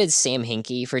they outed Sam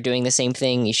Hinkie for doing the same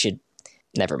thing, you should...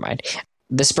 Never mind.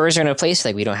 The Spurs are in a place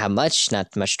like we don't have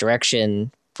not much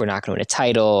direction. We're not going to win a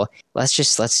title.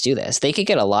 Let's do this. They could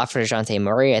get a lot for DeJounte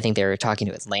Murray. I think they were talking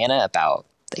to Atlanta about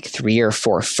like 3 or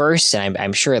 4 firsts, and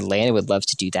I'm sure Atlanta would love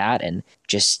to do that and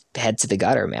just head to the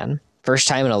gutter, man. First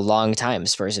time in a long time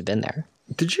Spurs have been there.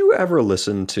 Did you ever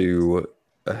listen to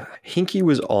Hinkie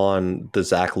was on the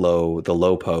Zach Lowe, the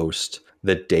Low Post,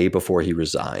 the day before he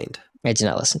resigned? I did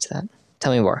not listen to that.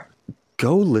 Tell me more.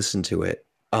 Go listen to it.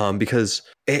 Because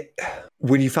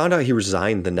when you found out he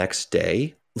resigned the next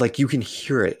day, like you can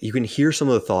hear it. You can hear some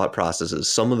of the thought processes,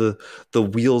 some of the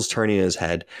wheels turning in his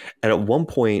head. And at one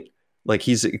point, like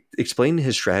he's explaining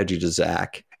his strategy to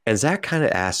Zach, and Zach kind of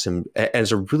asks him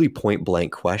as a really point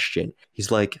blank question.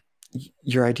 He's like,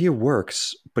 "Your idea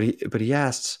works," but he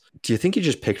asks, "Do you think you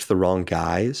just picked the wrong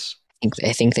guys?"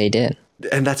 I think they did,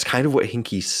 and that's kind of what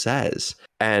Hinkie says.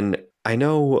 And I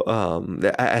know,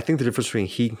 I think the difference between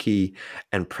Hinkie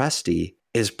and Presti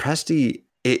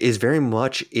is very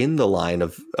much in the line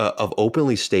of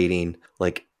openly stating,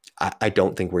 like, I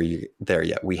don't think we're there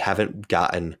yet. We haven't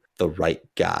gotten the right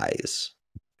guys.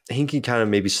 Hinkie kind of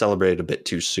maybe celebrated a bit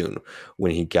too soon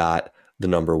when he got the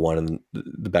number 1 and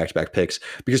the back-to-back picks,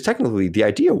 because technically the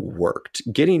idea worked.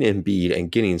 Getting Embiid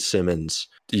and getting Simmons,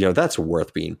 that's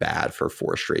worth being bad for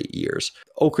 4 straight years.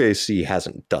 OKC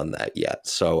hasn't done that yet.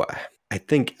 So I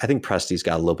think Presti's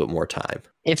got a little bit more time.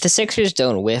 If the Sixers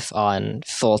don't whiff on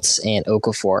Fultz and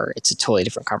Okafor, it's a totally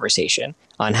different conversation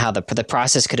on how the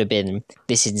process could have been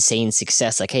this insane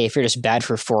success. Like, hey, if you're just bad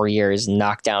for 4 years,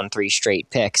 knock down 3 straight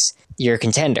picks, you're a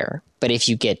contender. But if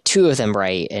you get 2 of them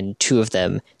right and 2 of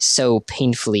them so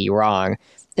painfully wrong,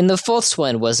 and the Fultz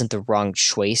one wasn't the wrong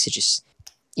choice, it just,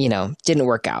 didn't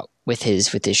work out with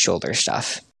his shoulder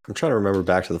stuff. I'm trying to remember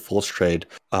back to the Fultz trade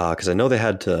because I know they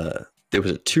had to. It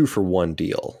was a 2-for-1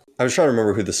 deal. I was trying to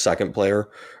remember who the second player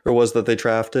was that they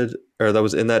drafted or that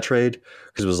was in that trade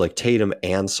because it was like Tatum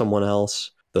and someone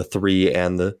else, the 3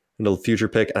 and the future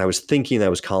pick. And I was thinking that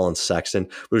was Colin Sexton,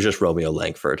 but it was just Romeo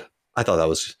Langford. I thought that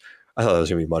was going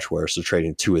to be much worse. So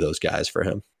trading 2 of those guys for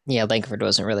him. Yeah, Langford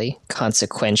wasn't really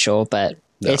consequential, but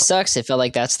no. It sucks. It felt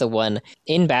like that's the one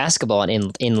in basketball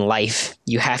and in life.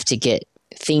 You have to get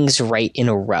things right in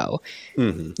a row.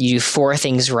 Mm-hmm. You do 4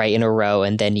 things right in a row,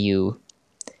 and then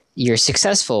you're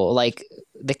successful. Like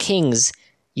the Kings,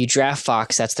 you draft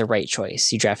Fox, that's the right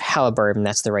choice. You draft Halliburton,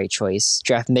 that's the right choice.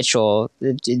 Draft Mitchell,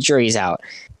 the jury's out.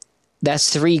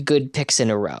 That's 3 good picks in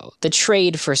a row. The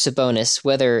trade for Sabonis,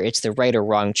 whether it's the right or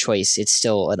wrong choice, it's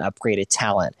still an upgraded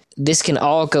talent. This can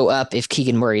all go up if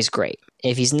Keegan Murray's great.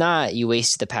 If he's not, you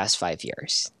wasted the past 5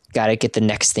 years. Got to get the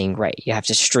next thing right. You have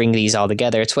to string these all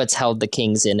together. It's what's held the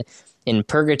Kings in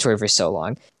purgatory for so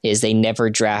long, is they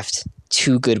never draft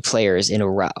 2 good players in a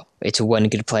row. It's 1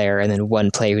 good player and then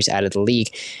 1 player who's out of the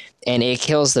league. And it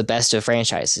kills the best of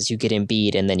franchises. You get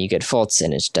Embiid and then you get Fultz,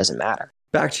 and it doesn't matter.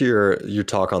 Back to your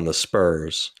talk on the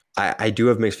Spurs. I do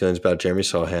have mixed feelings about Jeremy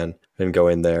Sohan and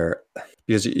going there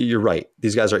because you're right.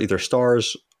 These guys are either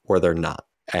stars or they're not.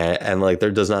 And like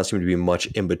there does not seem to be much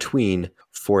in between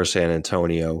for San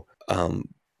Antonio.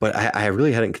 But I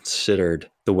really hadn't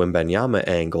considered the Wembanyama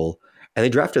angle. And they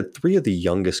drafted 3 of the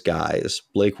youngest guys,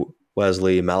 Blake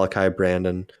Wesley, Malachi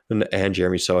Brandon, and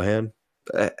Jeremy Sohan.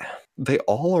 They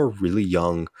all are really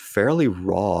young, fairly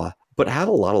raw, but have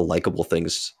a lot of likable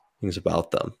things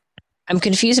about them. I'm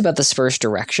confused about the Spurs'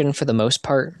 direction for the most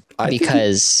part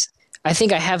because I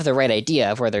think I have the right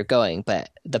idea of where they're going,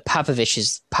 but the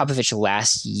Popovich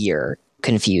last year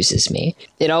confuses me.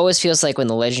 It always feels like when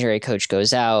the legendary coach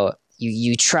goes out,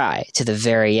 you try to the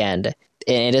very end,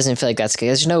 and it doesn't feel like that's good.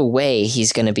 There's no way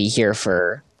he's going to be here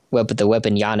for the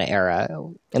Wembanyama era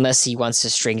unless he wants to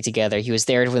string together. He was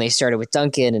there when they started with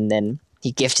Duncan, and then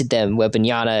he gifted them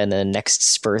Wembanyama, and the next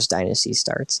Spurs dynasty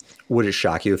starts. Would it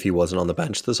shock you if he wasn't on the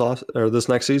bench this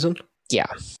next season? Yeah,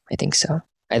 I think so.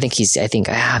 I feel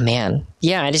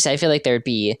like there'd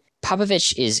be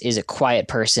Popovich is a quiet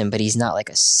person, but he's not like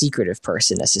a secretive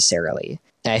person necessarily.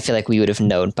 And I feel like we would have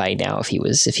known by now if he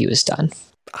was done.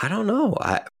 I don't know.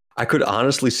 I could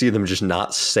honestly see them just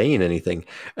not saying anything.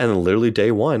 And then literally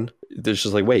day one, there's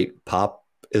just like, wait, Pop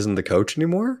isn't the coach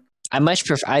anymore? I much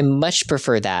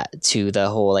prefer that to the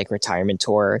whole like retirement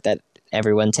tour that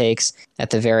everyone takes at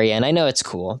the very end. I know it's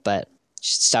cool, but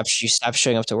stop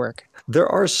showing up to work. There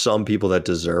are some people that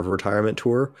deserve a retirement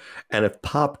tour, and if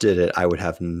Pop did it, I would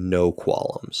have no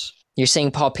qualms. You're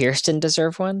saying Paul Pierce didn't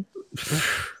deserve one?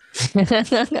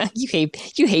 You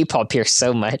hate Paul Pierce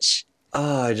so much.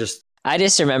 I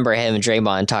just remember him and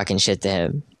Draymond talking shit to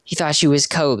him. He thought she was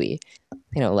Kobe.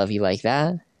 They don't love you like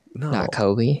that. No, not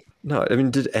Kobe. No, I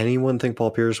mean, did anyone think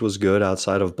Paul Pierce was good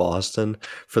outside of Boston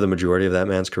for the majority of that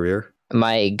man's career?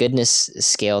 My goodness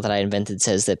scale that I invented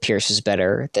says that Pierce was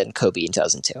better than Kobe in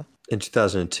 2002. In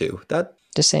 2002.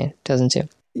 Just saying, 2002.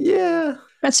 Yeah.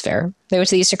 That's fair. They went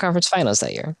to the Eastern Conference Finals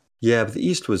that year. Yeah, but the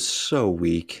East was so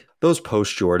weak. Those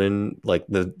post-Jordan, like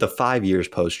the 5 years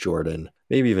post-Jordan,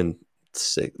 maybe even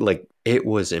 6, like it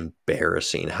was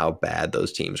embarrassing how bad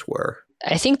those teams were.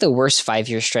 I think the worst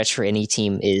 5-year stretch for any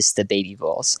team is the Baby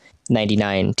Bulls,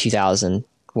 99, 2000,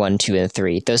 1, 2, and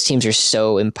 3. Those teams are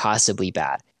so impossibly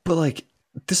bad. But like,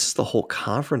 this is the whole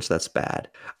conference that's bad.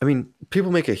 I mean,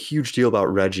 people make a huge deal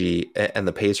about Reggie and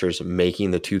the Pacers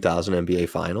making the 2000 NBA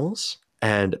Finals,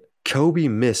 and Kobe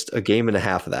missed a game and a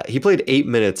half of that. He played 8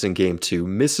 minutes in game 2,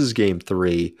 misses game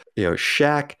 3.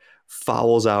 Shaq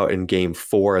fouls out in game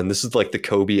 4, and this is like the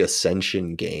Kobe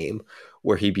ascension game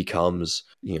where he becomes,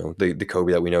 the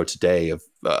Kobe that we know today of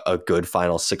a good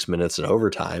final 6 minutes in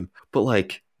overtime. But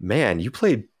like, man, you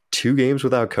played 2 games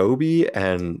without Kobe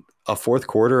and a fourth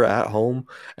quarter at home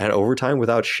and overtime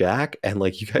without Shaq, and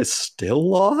like you guys still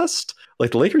lost.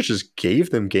 Like the Lakers just gave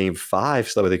them game 5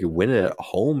 so that they could win it at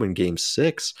home in game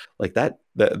 6. Like that,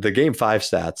 the game 5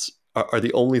 stats are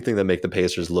the only thing that make the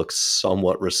Pacers look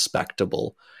somewhat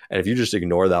respectable. And if you just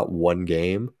ignore that one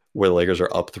game where the Lakers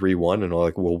are up 3-1 and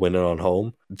like we'll win it on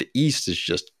home, the East is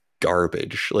just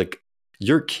garbage. Like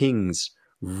your Kings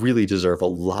really deserve a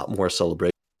lot more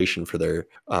celebration for their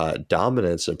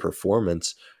dominance and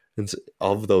performance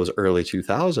of those early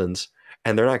 2000s.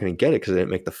 And they're not going to get it because they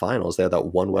didn't make the finals. They had that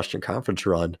one Western Conference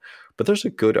run. But there's a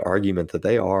good argument that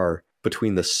they are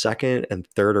between the second and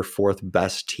third or fourth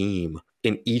best team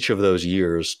in each of those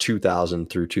years, 2000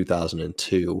 through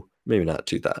 2002. Maybe not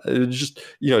 2000. Just,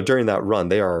 during that run,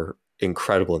 they are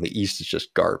incredible. And the East is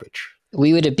just garbage.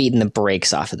 We would have beaten the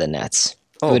brakes off of the Nets.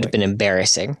 It would have been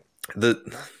embarrassing. The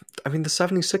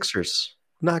 76ers,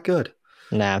 not good.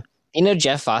 Nah.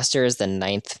 Jeff Foster has the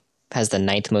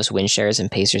ninth most win shares in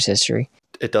Pacers history.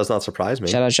 It does not surprise me.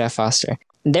 Shout out Jeff Foster.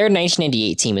 Their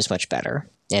 1998 team is much better,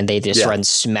 and they just run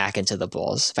smack into the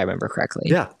Bulls, if I remember correctly.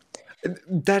 Yeah.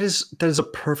 That is a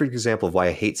perfect example of why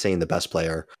I hate saying the best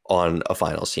player on a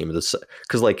finals team. Because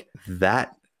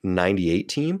that 98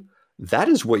 team, that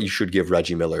is what you should give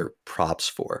Reggie Miller props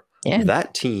for. Yeah.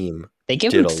 That team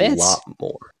did a lot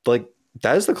more.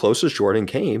 That is the closest Jordan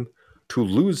came to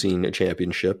losing a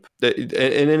championship in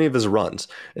any of his runs,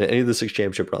 in any of the 6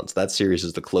 championship runs. That series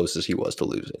is the closest he was to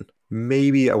losing.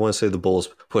 Maybe I want to say the Bulls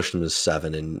pushed him to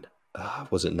 7 in,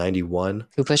 was it 91?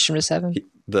 Who pushed him to 7?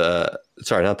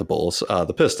 Sorry, not the Bulls,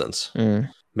 the Pistons.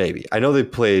 Maybe. I know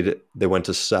they went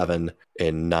to 7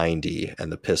 in 90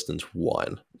 and the Pistons won.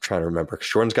 I'm trying to remember, because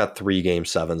Jordan's got 3 game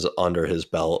 7s under his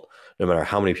belt. No matter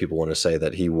how many people want to say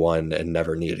that he won and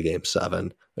never needed a game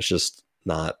 7, it's just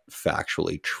not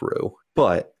factually true.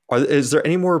 But is there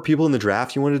any more people in the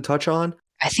draft you wanted to touch on?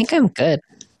 I think I'm good.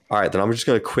 All right, then I'm just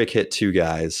going to quick hit 2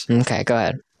 guys. Okay, go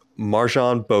ahead.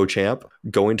 MarJon Beauchamp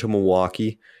going to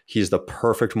Milwaukee. He's the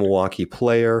perfect Milwaukee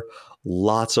player.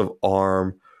 Lots of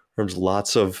arms,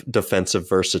 lots of defensive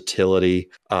versatility.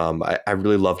 I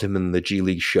really loved him in the G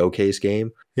League Showcase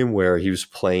game, where he was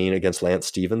playing against Lance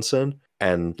Stevenson.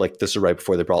 And this is right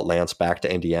before they brought Lance back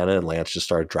to Indiana, and Lance just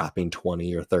started dropping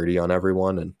 20 or 30 on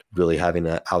everyone and really having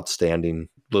an outstanding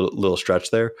little stretch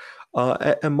there.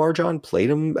 And MarJon played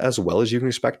him as well as you can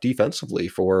expect defensively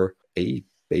for a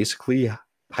basically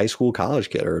high school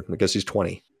college kid, or I guess he's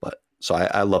 20. So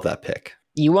I love that pick.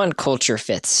 You want culture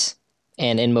fits.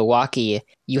 And in Milwaukee,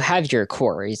 you have your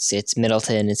core. It's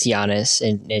Middleton, it's Giannis,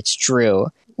 and it's Drew.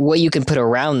 What you can put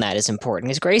around that is important,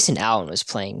 because Grayson Allen was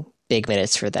playing big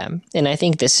minutes for them. And I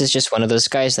think this is just one of those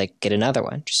guys, get another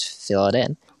one. Just fill it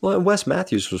in. Well, and Wes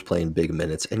Matthews was playing big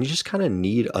minutes, and you just kind of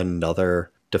need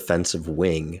another defensive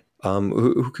wing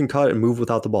who can cut and move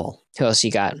without the ball. Who else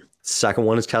you got? Second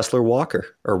one is Kessler Walker,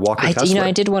 or Walker Kessler.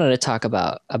 I did want to talk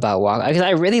about Walker, because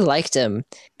I really liked him,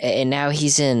 and now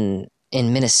he's in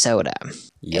Minnesota.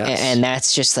 Yes. And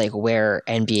that's just where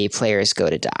NBA players go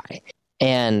to die.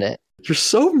 And you're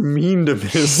so mean to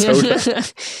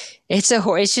Minnesota. It's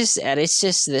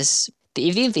just this.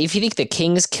 If you think the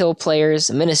Kings kill players,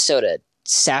 Minnesota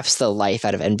saps the life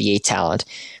out of NBA talent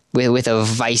with a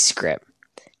vice grip.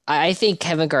 I think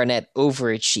Kevin Garnett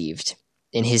overachieved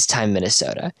in his time in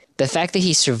Minnesota. The fact that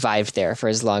he survived there for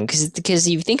as long, because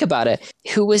you think about it,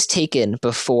 who was taken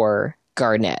before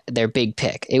Garnett, their big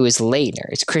pick? It was Laettner.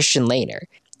 It's Christian Laettner.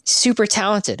 Super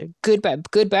talented, good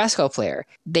basketball player.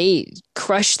 They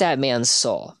crushed that man's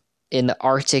soul in the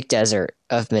Arctic desert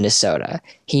of Minnesota.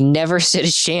 He never stood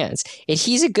a chance. And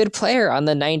he's a good player on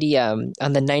the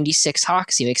 96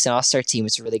 Hawks. He makes an all-star team.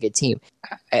 It's a really good team.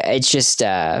 It's just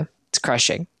it's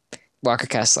crushing. Walker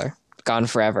Kessler, gone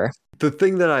forever. The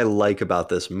thing that I like about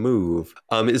this move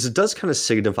is it does kind of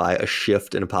signify a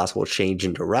shift and a possible change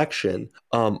in direction.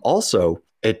 Also,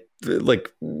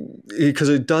 because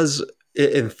it does,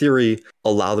 in theory,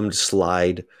 allow them to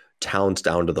slide Towns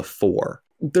down to the 4.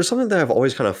 There's something that I've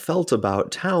always kind of felt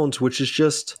about Towns, which is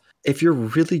just, if you're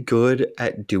really good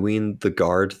at doing the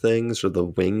guard things or the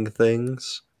wing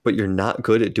things, but you're not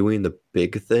good at doing the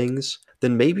big things,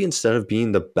 then maybe instead of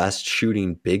being the best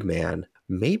shooting big man,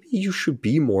 maybe you should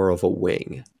be more of a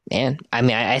wing. Man,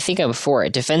 I think I'm for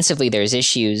it. Defensively, there's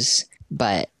issues,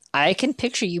 but I can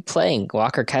picture you playing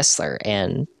Walker Kessler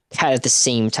and at the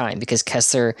same time, because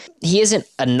Kessler, he isn't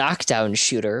a knockdown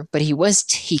shooter, but he was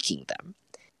taking them.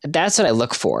 That's what I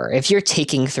look for. If you're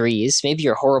taking threes, maybe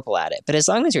you're horrible at it, but as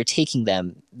long as you're taking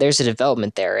them, there's a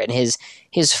development there, and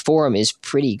his form is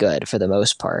pretty good for the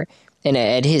most part. And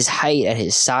at his height, at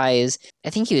his size, I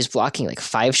think he was blocking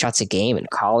 5 shots a game in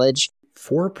college.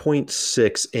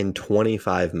 4.6 in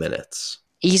 25 minutes.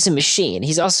 He's a machine.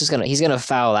 He's also gonna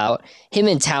foul out. Him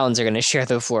and Towns are gonna share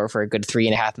the floor for a good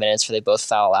 3.5 minutes before they both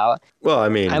foul out. Well,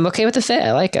 I'm okay with the fit.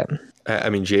 I like him.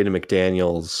 Jaden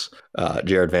McDaniels,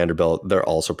 Jared Vanderbilt, they're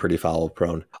also pretty foul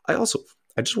prone. I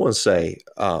just want to say,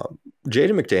 Jaden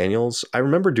McDaniels, I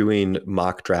remember doing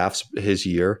mock drafts his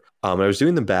year. I was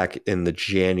doing them back in the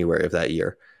January of that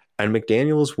year, and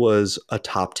McDaniels was a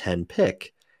top 10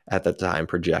 pick. at that time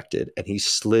projected, and he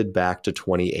slid back to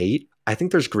 28. I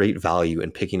think there's great value in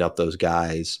picking up those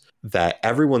guys that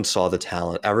everyone saw the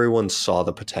talent, everyone saw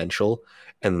the potential,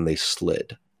 and then they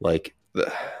slid. Like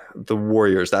the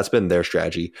Warriors, that's been their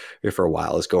strategy here for a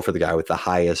while, is go for the guy with the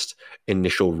highest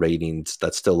initial ratings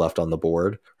that's still left on the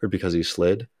board, or because he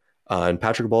slid. And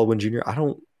Patrick Baldwin Jr., I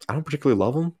don't particularly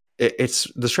love him. It's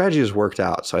the strategy has worked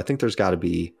out, so I think there's got to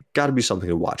be something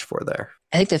to watch for there.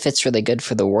 I think that fits really good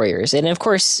for the Warriors, and of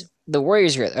course, the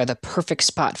Warriors are the perfect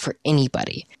spot for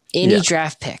anybody. Any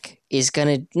draft pick is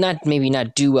gonna not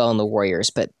do well in the Warriors,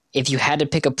 but if you had to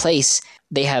pick a place,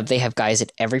 they have guys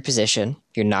at every position.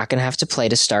 You're not gonna have to play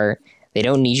to start. They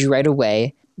don't need you right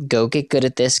away. Go get good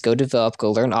at this. Go develop.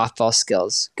 Go learn off-ball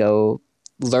skills. Go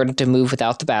learn to move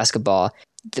without the basketball.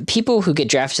 The people who get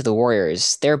drafted to the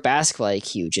Warriors, their basketball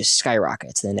IQ just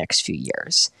skyrockets in the next few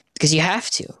years because you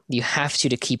have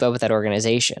to keep up with that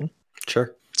organization.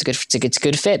 Sure, it's a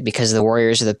good fit because the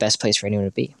Warriors are the best place for anyone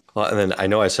to be. Well, and then I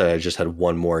know I said I just had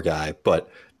one more guy, but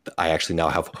I actually now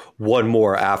have one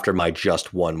more after my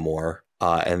just one more,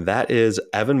 and that is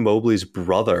Evan Mobley's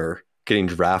brother getting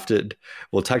drafted.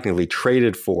 Well, technically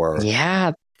traded for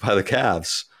by the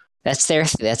Cavs. That's their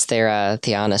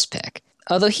Giannis pick.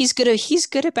 Although he's good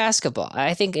at basketball.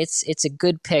 I think it's a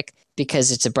good pick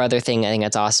because it's a brother thing. I think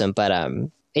that's awesome. But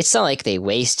it's not like they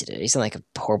wasted it. He's not like a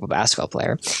horrible basketball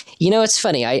player. You know, it's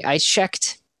funny. I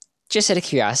checked just out of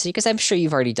curiosity because I'm sure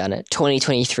you've already done it.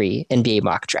 2023 NBA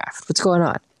mock draft. What's going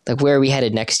on? Like, where are we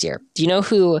headed next year? Do you know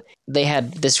who they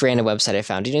had? This random website I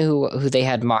found. Do you know who they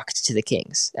had mocked to the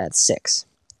Kings at 6?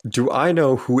 Do I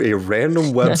know who a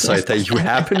random website that you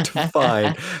happen to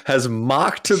find has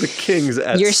mocked to the Kings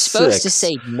at 6? You're supposed to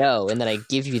say no, and then I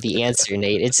give you the answer,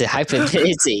 Nate. It's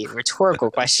a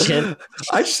rhetorical question.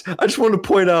 I just want to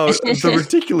point out the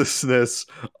ridiculousness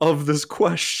of this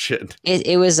question.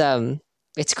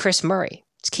 It's Chris Murray.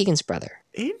 It's Keegan's brother.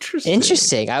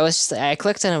 Interesting. I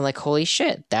clicked on him like, holy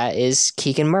shit, that is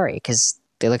Keegan Murray because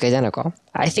they look identical.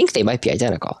 I think they might be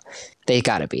identical. They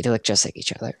gotta be. They look just like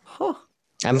each other. Huh.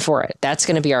 I'm for it. That's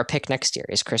going to be our pick next year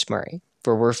is Chris Murray,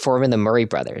 where we're forming the Murray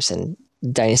brothers and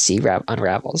Dynasty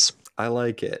unravels. I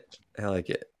like it.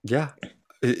 Yeah.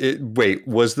 Wait,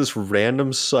 was this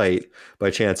random site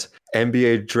by chance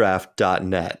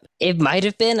NBADraft.net? It might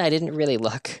have been. I didn't really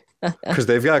look. Because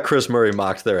they've got Chris Murray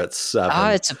mocked there at 7.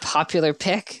 It's a popular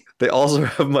pick. They also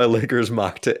have my Lakers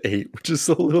mocked to 8, which is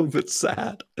a little bit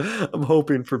sad. I'm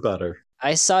hoping for better.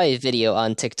 I saw a video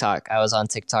on TikTok. I was on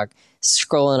TikTok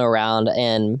scrolling around,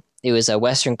 and it was a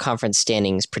Western Conference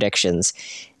standings predictions.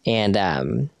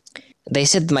 And they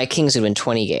said my Kings would win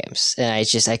 20 games. And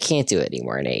I can't do it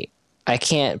anymore, Nate. I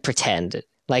can't pretend.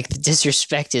 Like, the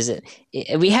disrespect isn't...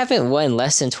 We haven't won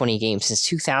less than 20 games since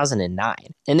 2009.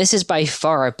 And this is by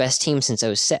far our best team since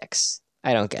 2006.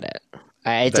 I don't get it.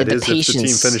 If the team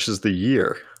finishes the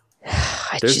year.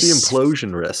 There's the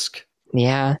implosion risk.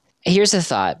 Yeah. Here's a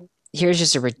thought. Here's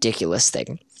just a ridiculous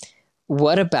thing.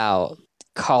 What about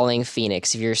calling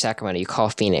Phoenix? If you're Sacramento, you call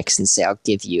Phoenix and say, I'll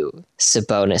give you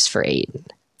Sabonis for Ayton.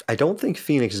 I don't think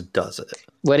Phoenix does it.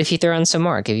 What if you throw in some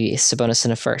more? Give you Sabonis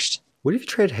in a first. What if you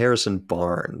trade Harrison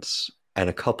Barnes and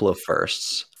a couple of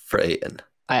firsts for Ayton?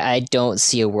 I don't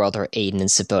see a world where Ayton and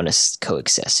Sabonis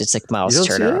coexist. It's like Miles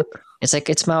Turner.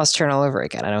 It's Miles Turner all over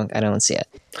again. I don't see it.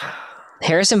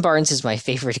 Harrison Barnes is my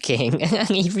favorite King.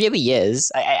 He really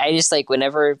is. I just like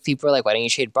whenever people are like, "Why don't you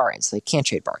trade Barnes?" Like, can't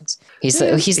trade Barnes. He's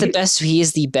the best. He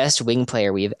is the best wing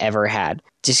player we've ever had.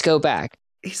 Just go back.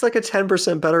 He's like a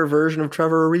 10% better version of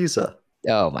Trevor Ariza.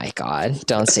 Oh my God!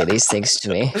 Don't say these things to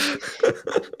me.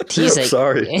 He's like,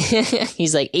 sorry.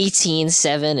 He's like 18,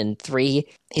 7, and 3.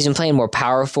 He's been playing more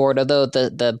power forward. Although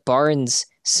the Barnes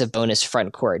Sabonis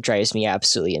front court drives me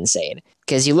absolutely insane.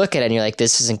 Because you look at it and you're like,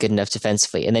 this isn't good enough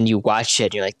defensively. And then you watch it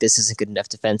and you're like, this isn't good enough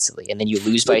defensively. And then you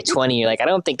lose by 20. You're like, I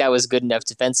don't think that was good enough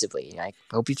defensively. I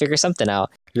hope you figure something out.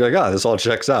 You're like, this all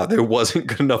checks out. It wasn't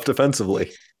good enough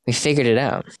defensively. We figured it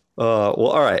out. Well,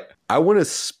 all right. I want to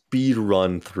speed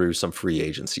run through some free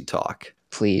agency talk.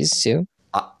 Please do.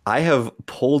 I have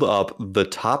pulled up the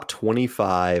top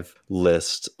 25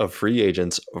 list of free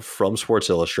agents from Sports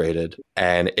Illustrated.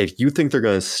 And if you think they're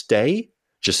going to stay,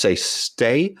 just say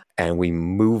stay and we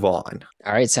move on.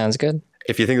 All right. Sounds good.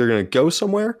 If you think they're going to go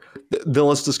somewhere, then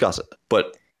let's discuss it.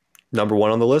 But number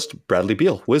 1 on the list, Bradley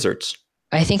Beal, Wizards.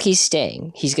 I think he's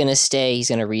staying. He's going to stay. He's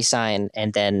going to re-sign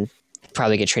and then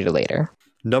probably get traded later.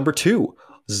 Number 2,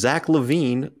 Zach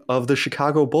LaVine of the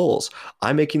Chicago Bulls.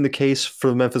 I'm making the case for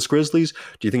the Memphis Grizzlies.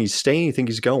 Do you think he's staying? You think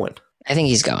he's going? I think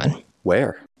he's going.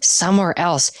 Where? Somewhere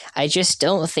else. I just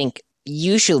don't think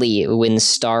usually when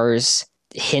stars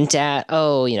hint at,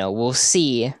 we'll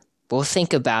see, We'll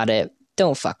think about it.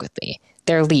 Don't fuck with me.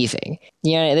 They're leaving.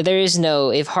 You know, there is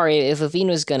no if LaVine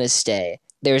was gonna stay,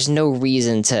 there's no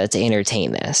reason to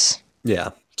entertain this. Yeah.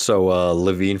 So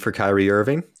LaVine for Kyrie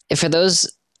Irving. And for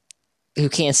those who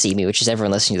can't see me, which is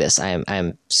everyone listening to this,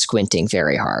 I'm squinting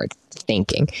very hard,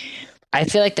 thinking. I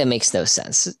feel like that makes no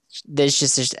sense.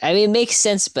 I mean, it makes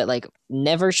sense, but like,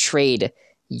 never trade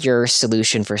your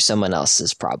solution for someone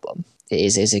else's problem.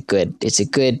 It's a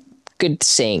good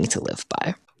saying to live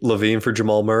by. LaVine for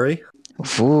Jamal Murray.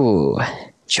 Ooh,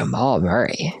 Jamal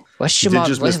Murray. What's Jamal? He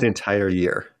did just miss the entire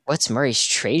year. What's Murray's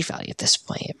trade value at this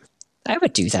point? I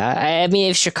would do that. I mean,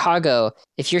 if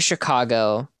you're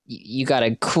Chicago, you got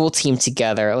a cool team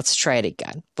together. Let's try it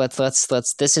again. Let's.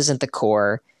 This isn't the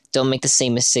core. Don't make the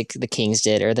same mistake the Kings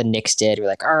did or the Knicks did. We're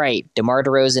like, all right, DeMar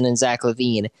DeRozan and Zach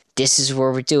LaVine. This is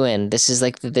what we're doing. This is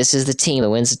the team that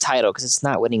wins the title, because it's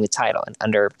not winning the title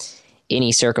under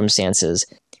any circumstances.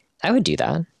 I would do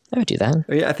that.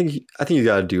 Yeah, I think you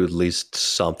got to do at least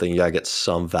something. You got to get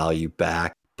some value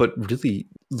back. But really,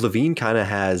 LaVine kind of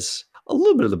has a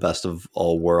little bit of the best of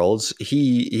all worlds.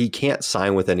 He can't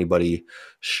sign with anybody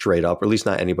straight up, or at least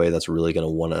not anybody that's really going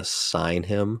to want to sign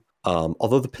him.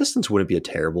 Although the Pistons wouldn't be a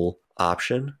terrible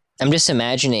option. I'm just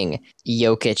imagining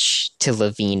Jokic to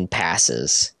LaVine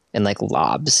passes and like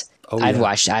lobs. Oh, yeah. I would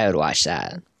watch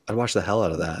that. I'd watch the hell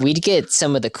out of that. We'd get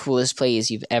some of the coolest plays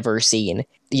you've ever seen.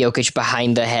 Jokic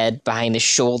behind the head, behind the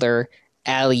shoulder,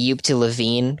 alley-oop to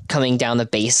LaVine coming down the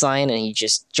baseline, and he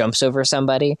just jumps over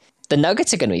somebody. The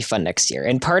Nuggets are going to be fun next year.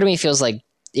 And part of me feels like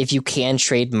if you can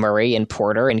trade Murray and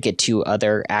Porter and get two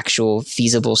other actual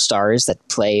feasible stars that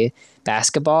play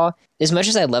basketball, as much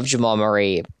as I love Jamal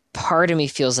Murray, part of me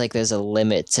feels like there's a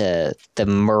limit to the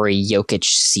Murray-Jokic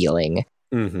ceiling.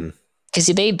 Mm-hmm. Because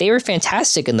they were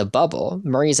fantastic in the bubble.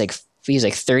 Murray's he was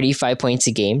like 35 points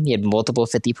a game. He had multiple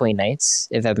 50-point nights,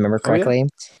 if I remember correctly. Oh,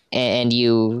 yeah.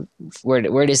 And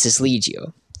where does this lead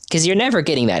you? Because you're never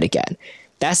getting that again.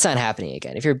 That's not happening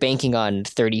again. If you're banking on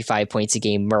 35 points a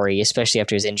game Murray, especially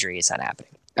after his injury, it's not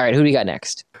happening. All right, who do we got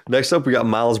next? Next up, we got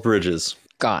Miles Bridges.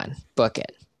 Gone. Book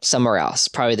it. Somewhere else.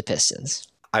 Probably the Pistons.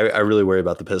 I really worry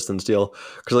about the Pistons deal.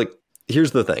 Because, like,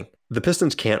 here's the thing. The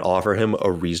Pistons can't offer him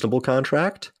a reasonable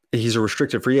contract. He's a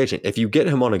restricted free agent. If you get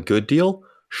him on a good deal,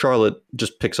 Charlotte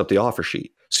just picks up the offer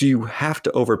sheet. So you have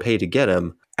to overpay to get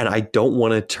him. And I don't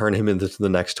want to turn him into the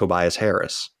next Tobias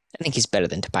Harris. I think he's better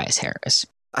than Tobias Harris.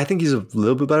 I think he's a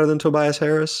little bit better than Tobias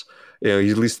Harris. You know,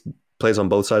 he at least plays on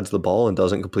both sides of the ball and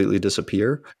doesn't completely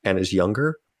disappear and is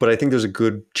younger. But I think there's a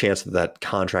good chance that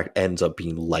contract ends up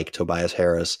being like Tobias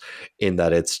Harris, in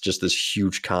that it's just this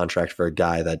huge contract for a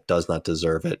guy that does not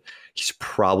deserve it. He's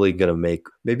probably going to make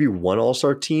maybe one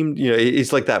all-star team. You know,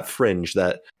 it's like that fringe,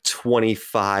 that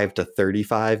 25 to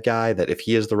 35 guy that if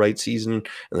he has the right season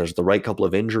and there's the right couple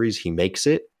of injuries, he makes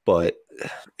it. But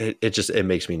it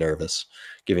makes me nervous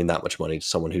giving that much money to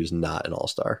someone who's not an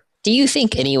all-star. Do you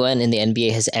think anyone in the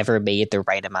NBA has ever made the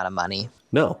right amount of money?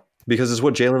 No, because it's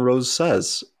what Jalen Rose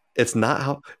says. It's not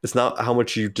how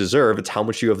much you deserve. It's how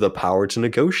much you have the power to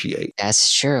negotiate.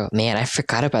 That's true. Man, I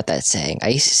forgot about that saying. I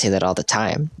used to say that all the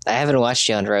time. I haven't watched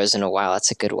Jalen Rose in a while.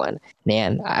 That's a good one.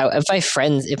 Man, if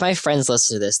my friends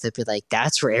listen to this, they'd be like,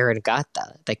 that's where Aaron got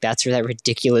that. Like, that's where that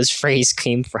ridiculous phrase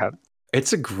came from.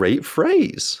 It's a great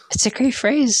phrase. It's a great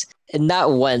phrase. And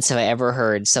not once have I ever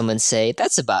heard someone say,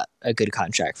 that's about a good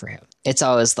contract for him. It's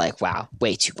always like, wow,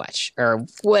 way too much. Or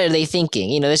what are they thinking?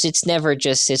 You know, it's never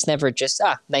just,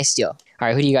 nice deal. All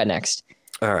right, who do you got next?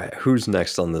 All right, who's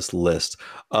next on this list?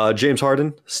 James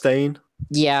Harden, staying?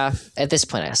 Yeah, at this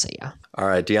point, I say yeah. All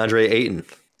right, DeAndre Ayton.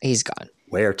 He's gone.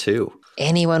 Where to?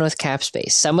 Anyone with cap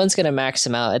space. Someone's going to max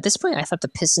him out. At this point, I thought the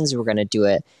Pistons were going to do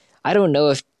it. I don't know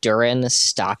if Duren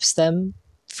stops them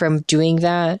from doing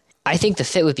that. I think the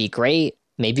fit would be great.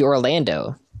 Maybe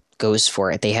Orlando goes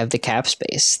for it. They have the cap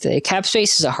space. The cap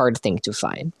space is a hard thing to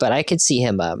find, but I could see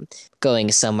him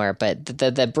going somewhere. But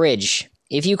the bridge,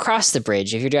 if you cross the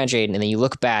bridge, if you're DeAndre Ayton and then you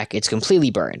look back, it's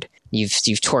completely burned. You've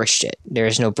torched it.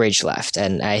 There's no bridge left.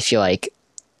 And I feel like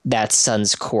that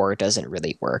Suns core doesn't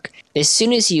really work. As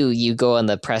soon as you go on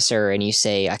the presser and you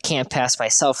say, I can't pass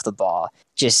myself the ball,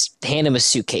 just hand him a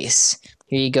suitcase.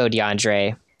 Here you go,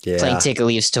 DeAndre. Yeah. Playing ticket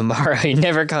leaves tomorrow. You're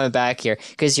never coming back here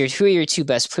because who are the two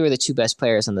best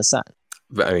players on the Sun?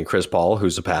 I mean, Chris Paul,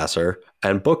 who's a passer,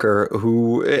 and Booker,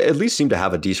 who at least seemed to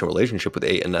have a decent relationship with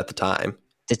Ayton at the time.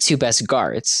 The two best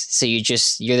guards. So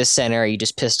you're the center. You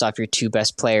just pissed off your two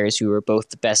best players who were both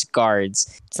the best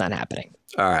guards. It's not happening.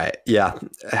 All right. Yeah.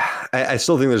 I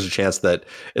still think there's a chance that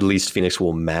at least Phoenix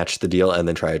will match the deal and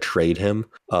then try to trade him.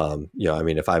 I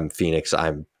mean, if I'm Phoenix,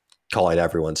 I'm calling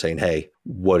everyone saying, hey,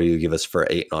 what do you give us for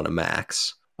Ayton on a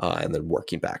max? and then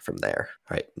working back from there.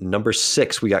 All right, number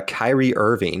 6, we got Kyrie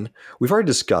Irving. We've already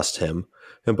discussed him,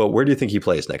 but where do you think he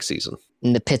plays next season?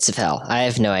 In the pits of hell. I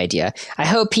have no idea. I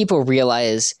hope people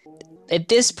realize at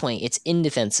this point it's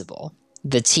indefensible.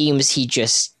 The teams he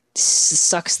just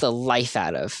sucks the life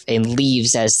out of and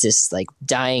leaves as this like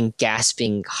dying,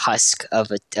 gasping husk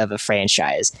of a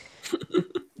franchise.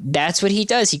 That's what he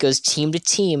does. He goes team to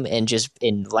team and just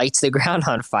lights the ground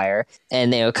on fire.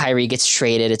 And Kyrie gets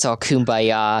traded. It's all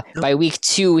kumbaya. By week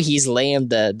 2, he's laying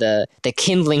the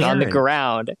kindling on the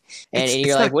ground, and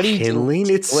you're like, "What are you doing?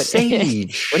 It's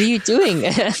sage. What are you doing?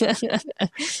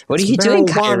 What are you doing,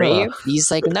 Kyrie?"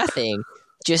 He's like, "Nothing.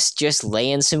 Just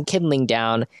laying some kindling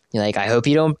down." You're like, "I hope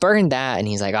you don't burn that." And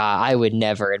he's like, I would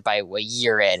never. And by a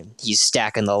year in, he's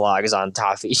stacking the logs on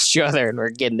top of each other, and we're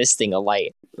getting this thing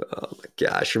alight. Oh my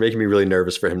gosh, you're making me really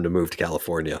nervous for him to move to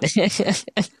California.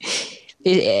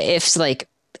 It's like,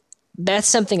 that's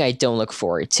something I don't look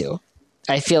forward to.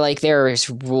 I feel like there are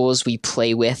rules we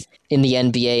play with in the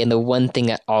NBA, and the one thing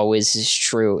that always is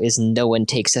true is no one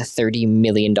takes a $30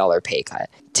 million pay cut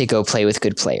to go play with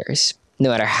good players. No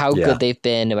matter how good they've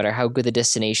been, no matter how good the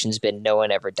destination's been, no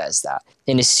one ever does that.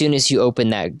 And as soon as you open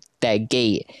that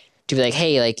gate to be like,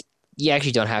 hey, like, you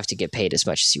actually don't have to get paid as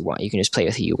much as you want. You can just play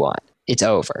with who you want. It's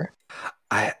over.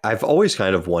 I've always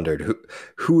kind of wondered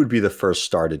who would be the first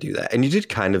star to do that. And you did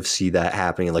kind of see that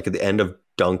happening, like at the end of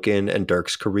Duncan and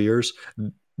Dirk's careers.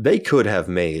 They could have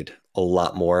made a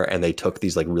lot more, and they took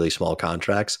these like really small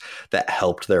contracts that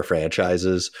helped their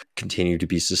franchises continue to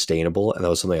be sustainable. And that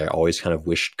was something I always kind of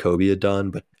wished Kobe had done,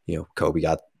 but Kobe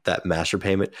got that master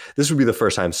payment. This would be the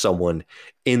first time someone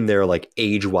in their like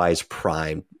age-wise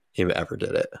prime ever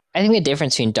did it. I think the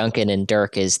difference between Duncan and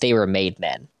Dirk is they were made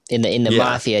men. In the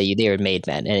mafia, they were made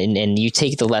men, and you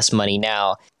take the less money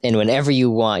now, and whenever you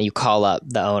want, you call up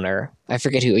the owner. I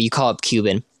forget who. You call up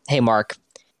Cuban. Hey, Mark,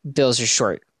 bills are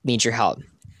short. Need your help.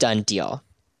 Done deal.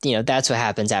 That's what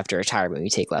happens after retirement. You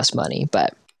take less money.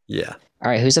 But yeah.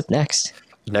 All right, who's up next?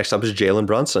 Next up is Jalen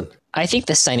Brunson. I think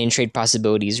the sign-in trade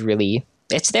possibility is really,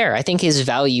 it's there. I think his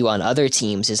value on other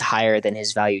teams is higher than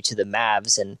his value to the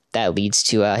Mavs, and that leads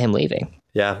to him leaving.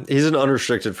 Yeah, he's an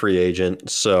unrestricted free agent,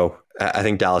 so I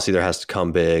think Dallas either has to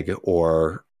come big,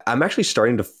 or I'm actually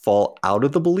starting to fall out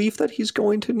of the belief that he's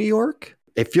going to New York.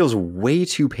 It feels way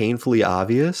too painfully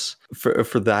obvious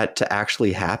for that to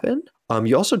actually happen.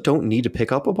 You also don't need to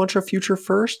pick up a bunch of future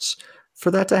firsts for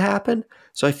that to happen.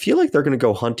 So I feel like they're going to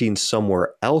go hunting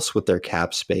somewhere else with their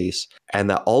cap space, and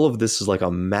that all of this is like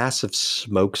a massive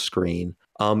smokescreen.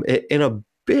 In a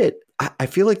bit, I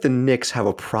feel like the Knicks have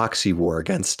a proxy war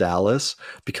against Dallas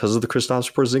because of the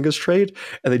Kristaps Porzingis trade,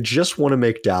 and they just want to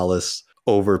make Dallas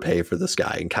overpay for this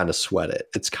guy and kind of sweat it.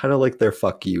 It's kind of like their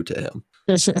fuck you to him.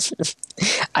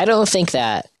 I don't think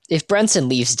that if Brunson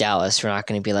leaves Dallas, we're not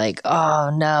going to be like,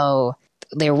 oh no,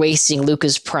 they're wasting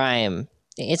Luka's prime.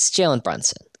 It's Jalen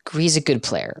Brunson. He's a good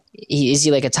player. Is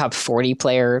he like a top 40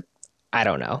 player? I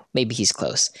don't know. Maybe he's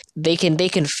close. They can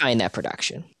find that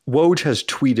production. Woj has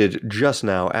tweeted just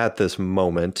now at this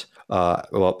moment.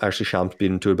 Well, actually, Shams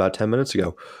beat him to it about 10 minutes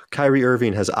ago. Kyrie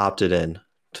Irving has opted in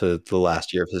to the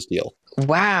last year of his deal.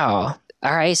 Wow.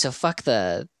 All right. So fuck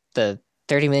the $30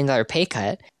 million pay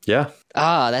cut. Yeah.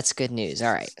 Oh, that's good news.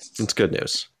 All right. It's good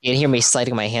news. You can hear me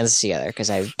sliding my hands together because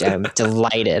I'm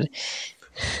delighted.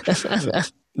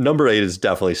 Number 8 is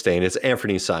definitely staying. It's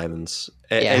Anthony Simons.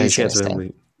 Any chance of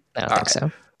him? I don't think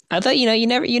so. I thought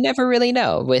you never really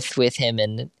know with him,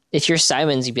 and if you're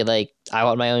Simons, you'd be like, I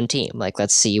want my own team. Like,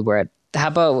 let's see where. How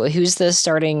about who's the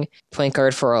starting point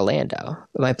guard for Orlando?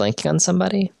 Am I blanking on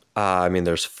somebody? I mean,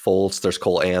 there's Fultz, there's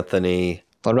Cole Anthony.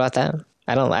 What about that?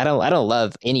 I don't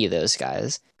love any of those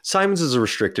guys. Simons is a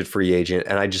restricted free agent,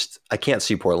 and I can't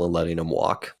see Portland letting him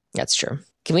walk. That's true.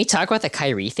 Can we talk about the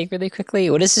Kyrie thing really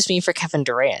quickly? What does this mean for Kevin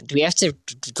Durant? Do we have to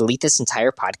delete this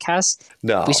entire podcast?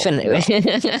 No.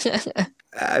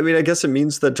 I mean, I guess it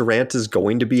means that Durant is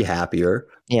going to be happier.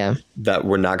 Yeah. That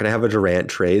we're not going to have a Durant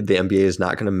trade. The NBA is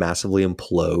not going to massively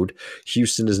implode.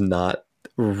 Houston is not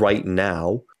right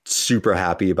now super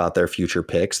happy about their future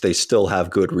picks. They still have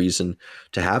good reason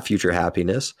to have future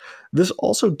happiness. This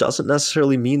also doesn't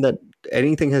necessarily mean that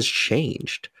anything has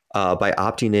changed. By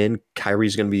opting in,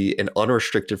 Kyrie's going to be an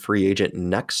unrestricted free agent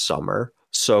next summer.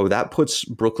 So that puts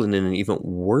Brooklyn in an even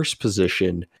worse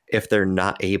position if they're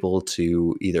not able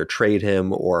to either trade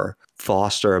him or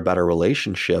foster a better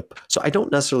relationship. So I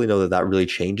don't necessarily know that really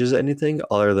changes anything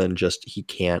other than just he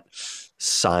can't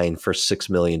sign for $6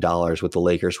 million with the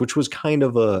Lakers, which was kind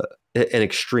of an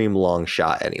extreme long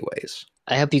shot anyways.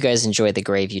 I hope you guys enjoy the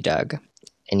grave you dug.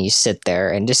 And you sit there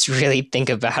and just really think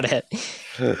about it.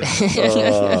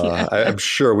 I'm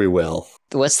sure we will.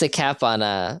 What's the cap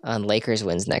on Lakers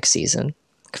wins next season?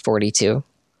 42,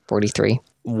 43.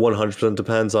 100%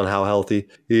 depends on how healthy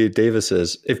Davis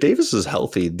is. If Davis is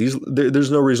healthy,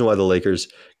 there's no reason why the Lakers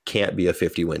can't be a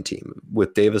 50-win team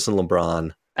with Davis and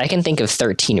LeBron. I can think of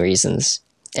 13 reasons.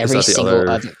 Every single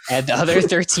the other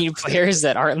 13 players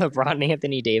that aren't LeBron and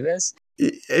Anthony Davis.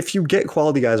 If you get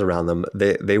quality guys around them,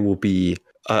 they will be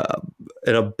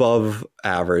an above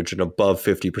average, an above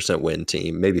 50% win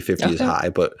team. Maybe 50 is high,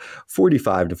 but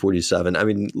 45 to 47. I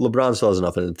mean, LeBron still has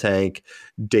enough in the tank.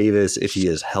 Davis, if he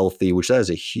is healthy, which that is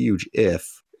a huge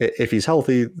if he's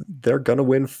healthy, they're going to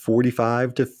win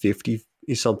 45 to 50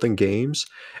 something games.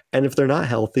 And if they're not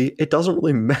healthy, it doesn't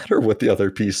really matter what the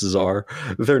other pieces are.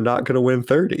 They're not going to win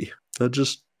 30. They're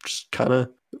just kind of,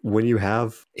 when you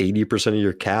have 80% of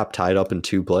your cap tied up in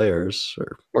two players.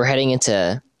 We're heading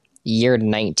into year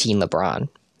 19 LeBron.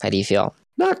 How do you feel?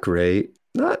 Not great.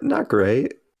 Not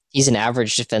great. He's an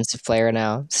average defensive player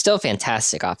now. Still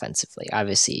fantastic offensively.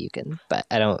 Obviously you can, but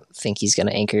I don't think he's going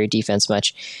to anchor your defense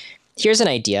much. Here's an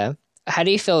idea. How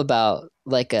do you feel about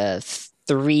like a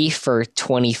 3 for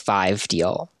 25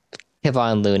 deal?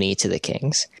 Kevon Looney to the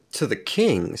Kings. To the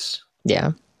Kings?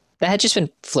 Yeah. That had just been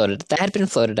floated. That had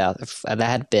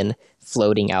been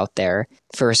floating out there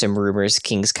for some rumors.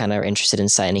 Kings kind of are interested in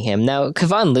signing him. Now,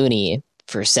 Kevon Looney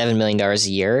for $7 million a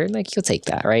year, like, you'll take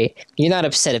that, right? You're not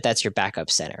upset if that's your backup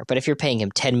center. But if you're paying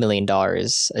him $10 million,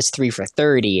 it's 3 for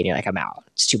 30, and you're like, I'm out.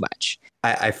 It's too much.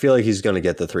 I feel like he's going to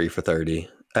get the 3 for 30.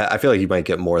 I feel like he might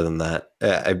get more than that.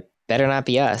 Better not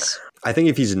be us. I think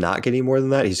if he's not getting more than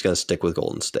that, he's going to stick with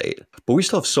Golden State. But we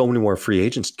still have so many more free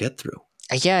agents to get through.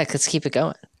 Yeah, let's keep it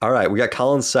going. All right, we got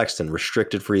Colin Sexton,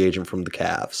 restricted free agent from the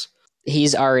Cavs.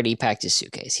 He's already packed his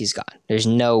suitcase. He's gone. There's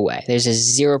no way. There's a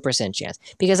 0% chance.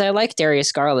 Because I like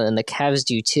Darius Garland, and the Cavs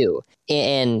do too.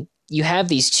 And you have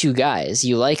these two guys.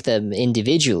 You like them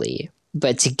individually,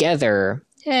 but together,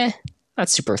 not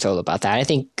super thrilled about that. I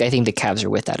think the Cavs are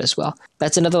with that as well.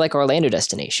 That's another like Orlando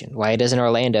destination. Why doesn't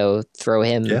Orlando throw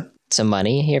him some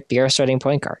money? Here, be our starting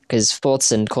point guard. Because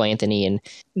Fultz and Cole Anthony, and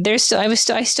I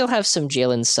still have some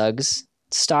Jalen Suggs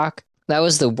stock. That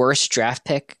was the worst draft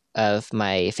pick of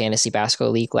my fantasy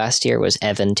basketball league last year. Was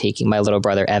my little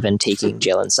brother Evan taking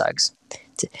Jalen Suggs.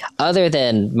 Other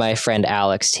than my friend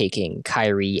Alex taking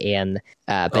Kyrie and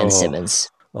Ben Simmons.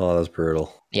 Oh, that's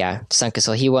brutal. Yeah, sunk his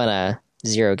soul. He won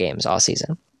 0 games all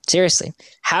season. Seriously.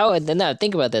 Now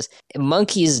think about this.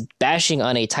 Monkeys bashing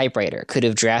on a typewriter could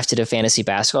have drafted a fantasy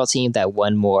basketball team that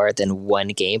won more than one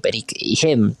game, but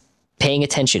him paying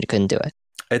attention couldn't do it.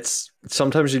 It's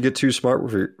sometimes you get too smart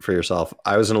for yourself.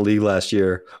 I was in a league last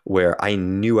year where I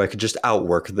knew I could just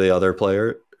outwork the other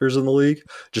players in the league,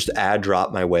 just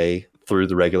drop my way through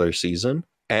the regular season.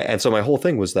 And so my whole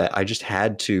thing was that I just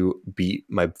had to beat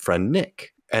my friend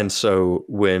Nick. And so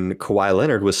when Kawhi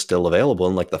Leonard was still available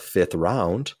in like the 5th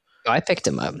round, I picked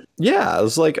him up. Yeah, I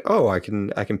was like, oh, I can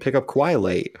pick up Kawhi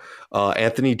late.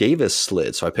 Anthony Davis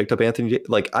slid, so I picked up Anthony.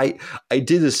 Like I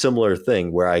did a similar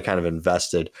thing where I kind of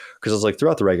invested because I was like,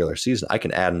 throughout the regular season, I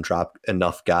can add and drop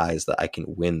enough guys that I can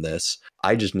win this.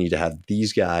 I just need to have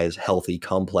these guys healthy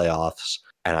come playoffs,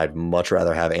 and I'd much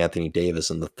rather have Anthony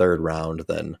Davis in the 3rd round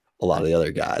than a lot of the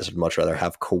other guys. I'd much rather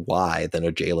have Kawhi than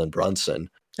a Jalen Brunson,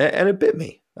 and it bit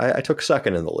me. I took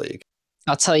 2nd in the league.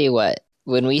 I'll tell you what.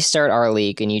 When we start our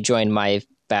league and you join my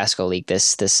basketball league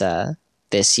this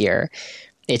year,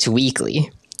 it's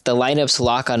weekly. The lineups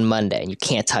lock on Monday and you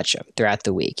can't touch them throughout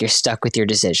the week. You're stuck with your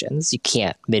decisions. You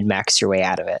can't min-max your way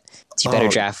out of it. So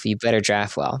you better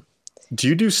draft well. Do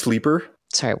you do sleeper?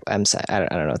 Sorry, I'm sorry. I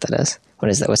don't know what that is. What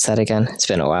is that? What's that again? It's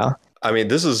been a while. I mean,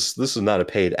 this is not a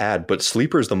paid ad, but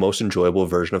sleeper is the most enjoyable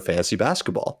version of fantasy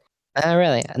basketball.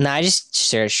 Really? No, I just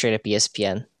straight up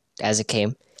ESPN as it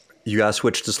came. You gotta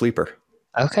switch to sleeper.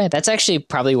 Okay, that's actually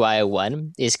probably why I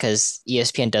won, is because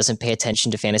ESPN doesn't pay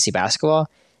attention to fantasy basketball,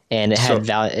 and it had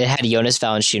Jonas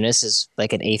Valanciunas as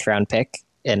like an 8th round pick,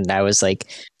 and I was like,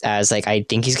 I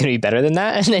think he's going to be better than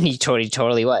that, and then he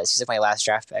totally was. He's like my last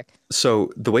draft pick.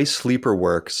 So the way sleeper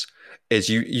works is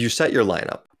you set your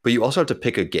lineup, but you also have to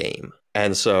pick a game,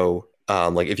 and so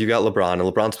like if you got LeBron and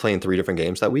LeBron's playing 3 different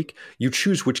games that week, you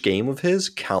choose which game of his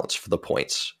counts for the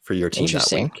points for your team that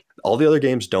week. All the other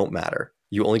games don't matter.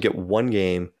 You only get one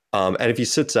game. And if he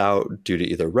sits out due to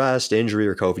either rest, injury,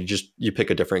 or COVID, you pick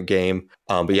a different game.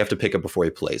 But you have to pick it before he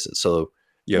plays it. So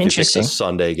you have to pick the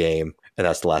Sunday game, and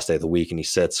that's the last day of the week, and he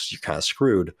sits, you're kind of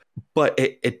screwed. But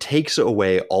it takes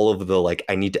away all of the, like,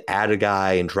 I need to add a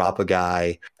guy and drop a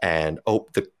guy, and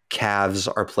the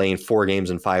Cavs are playing 4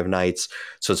 games in 5 nights,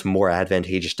 so it's more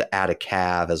advantageous to add a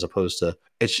Cav as opposed to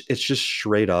it's just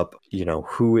straight up,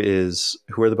 who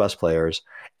are the best players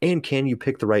and can you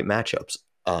pick the right matchups?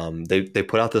 They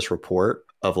put out this report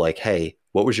of like, hey,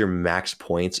 what was your max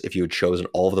points if you had chosen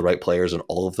all of the right players in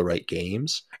all of the right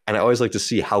games? And I always like to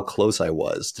see how close I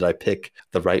was. Did I pick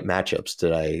the right matchups?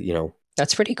 Did I,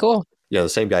 That's pretty cool. The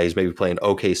same guy, he's maybe playing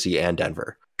OKC and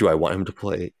Denver. Do I want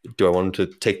him to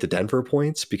take the Denver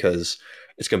points because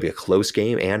it's going to be a close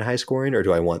game and high scoring? Or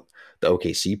do I want the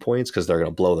OKC points because they're going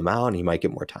to blow them out and he might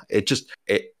get more time? It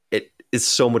is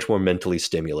so much more mentally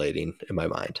stimulating in my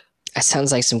mind. That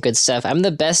sounds like some good stuff. I'm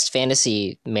the best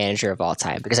fantasy manager of all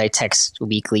time because I text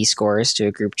weekly scores to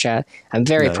a group chat. I'm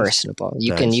very personable.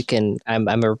 You can.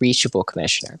 I'm a reachable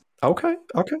commissioner. Okay.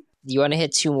 You want to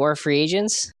hit 2 more free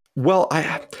agents? Well,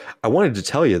 I wanted to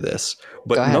tell you this,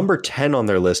 but number 10 on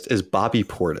their list is Bobby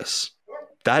Portis.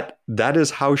 That is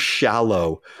how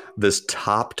shallow this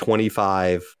top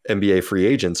 25 NBA free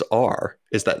agents are.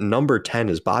 Is that number 10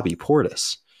 is Bobby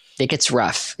Portis? It gets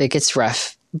rough.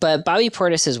 But Bobby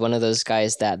Portis is one of those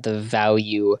guys that the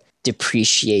value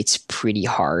depreciates pretty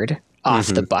hard off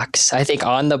the Bucks. I think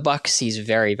on the Bucks, he's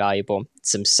very valuable.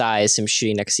 Some size, some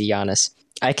shooting next to Giannis.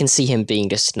 I can see him being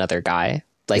just another guy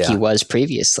like he was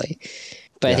previously.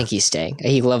 But I think he's staying.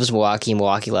 He loves Milwaukee.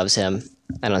 Milwaukee loves him.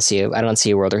 I don't see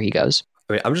a world where he goes.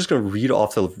 I mean, I'm just going to read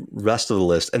off the rest of the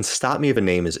list and stop me if a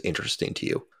name is interesting to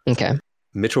you. Okay.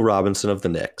 Mitchell Robinson of the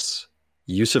Knicks.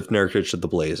 Yusuf Nurkic of the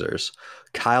Blazers,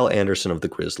 Kyle Anderson of the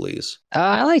Grizzlies.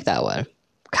 I like that one.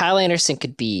 Kyle Anderson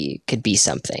could be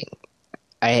something.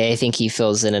 I think he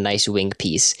fills in a nice wing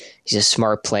piece. He's a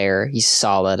smart player. He's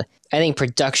solid. I think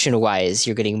production-wise,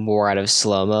 you're getting more out of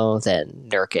Slow-Mo than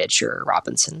Nurkic or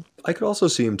Robinson. I could also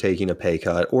see him taking a pay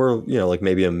cut or, like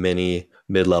maybe a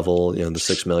mid-level, the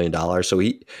 $6 million. So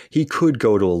he could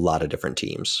go to a lot of different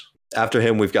teams. After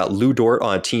him, we've got Lou Dort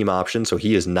on a team option, so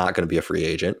he is not going to be a free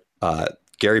agent.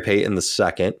 Gary Payton the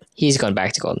second. He's going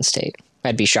back to Golden State.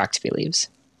 I'd be shocked if he leaves.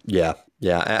 Yeah.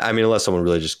 I mean, unless someone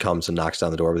really just comes and knocks down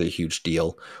the door with a huge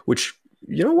deal, which,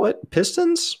 you know what?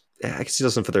 Pistons, I guess he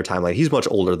doesn't fit their timeline. He's much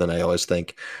older than I always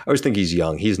think. I always think he's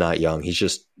young. He's not young. He's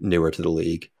just newer to the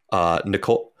league.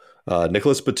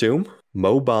 Nicholas Batum,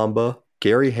 Mo Bamba,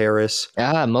 Gary Harris.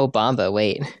 Mo Bamba.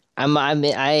 Wait.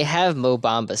 I have Mo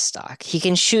Bamba stock. He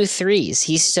can shoot threes.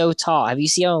 He's so tall. Have you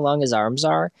seen how long his arms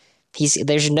are?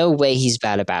 There's no way he's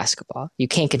bad at basketball. You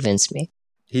can't convince me.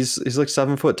 He's like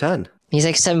 7'10". He's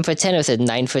like 7'10" with a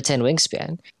 9'10"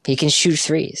 wingspan. He can shoot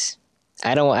threes.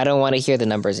 I don't want to hear the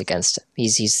numbers against him.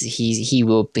 He's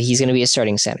going to be a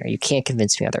starting center. You can't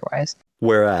convince me otherwise.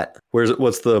 Where at?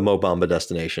 What's the Mo Bamba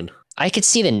destination? I could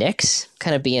see the Knicks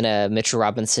kind of being a Mitchell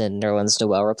Robinson, Nerlens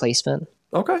Noel replacement.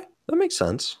 Okay, that makes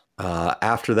sense.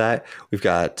 After that, we've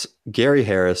got Gary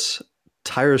Harris,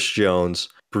 Tyrus Jones,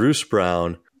 Bruce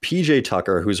Brown, PJ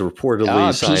Tucker, who's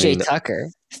reportedly signing. PJ Tucker,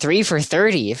 3 for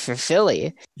 30 for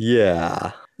Philly.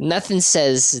 Yeah. Nothing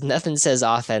says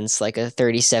offense like a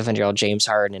 37-year-old James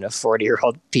Harden and a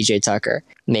 40-year-old PJ Tucker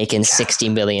making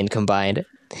 $60 million combined.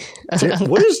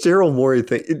 What does Daryl Morey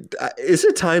think? Is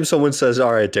it time someone says,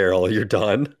 "All right, Daryl, you're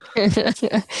done"?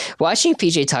 Watching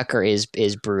PJ Tucker is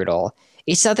brutal.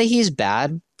 It's not that he's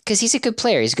bad because he's a good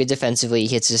player. He's good defensively.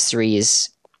 He hits his threes.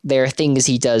 There are things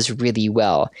he does really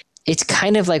well. It's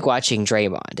kind of like watching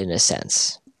Draymond in a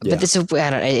sense. Yeah. But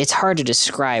it's hard to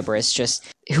describe, where it's just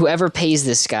whoever pays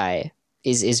this guy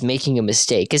is making a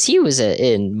mistake. Because he was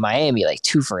in Miami like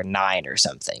 2 for 9 or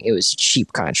something. It was a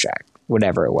cheap contract,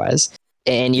 whatever it was.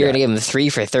 And you're going to give him 3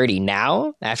 for 30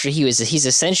 now? After he's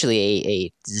essentially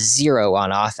a zero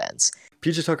on offense.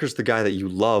 PJ Tucker's the guy that you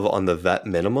love on the vet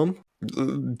minimum.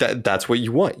 That's what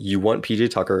you want. You want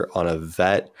PJ Tucker on a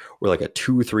vet or like a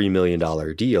 $2-3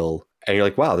 million deal. And you're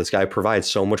like, wow, this guy provides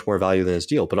so much more value than his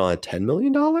deal. But on a $10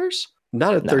 million?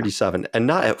 Not at 37 and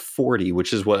not at 40,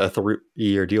 which is what a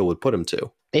 3-year deal would put him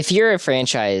to. If you're a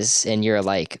franchise and you're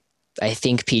like, I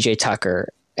think PJ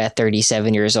Tucker at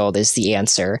 37 years old is the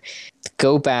answer,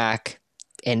 go back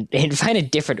and find a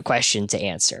different question to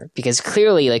answer, because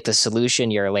clearly like the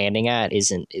solution you're landing at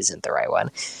isn't the right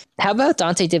one. How about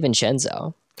Dante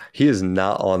DiVincenzo? He is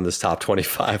not on this top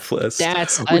 25 list.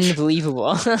 That's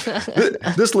unbelievable.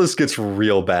 This list gets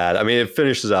real bad. I mean, it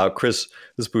finishes out Chris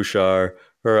Bouchard,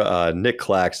 Nick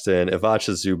Claxton,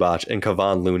 Ivica Zubac, and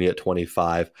Kevon Looney at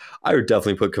 25. I would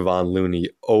definitely put Kevon Looney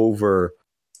over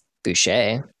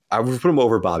Boucher. I would put him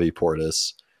over Bobby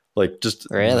Portis. Like, just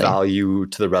value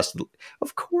to the rest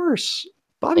of course.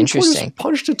 Bobby Portis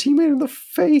punched a teammate in the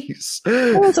face.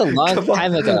 That was a long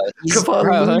time ago.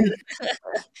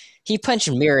 He punched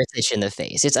Mirotic in the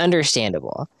face. It's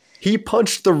understandable. He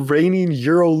punched the reigning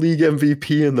EuroLeague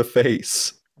MVP in the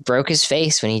face. Broke his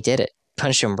face when he did it.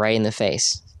 Punched him right in the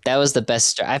face. That was the best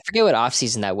start. I forget what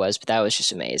offseason that was, but that was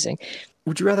just amazing.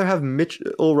 Would you rather have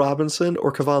Mitchell Robinson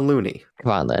or Kevon Looney?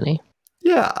 Kevon Looney.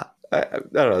 Yeah. I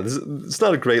don't know. It's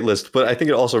not a great list, but I think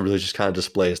it also really just kind of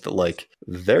displays that, like,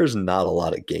 there's not a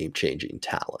lot of game-changing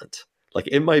talent. Like,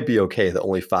 it might be okay that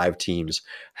only 5 teams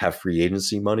have free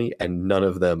agency money and none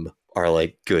of them are,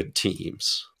 like, good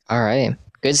teams. All right.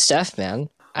 Good stuff, man.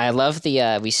 I love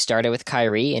we started with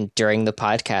Kyrie, and during the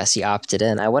podcast, he opted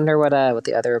in. I wonder what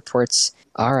the other reports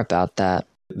are about that.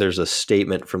 There's a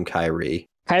statement from Kyrie.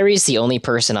 Kyrie's the only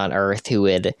person on earth who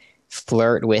would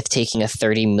flirt with taking a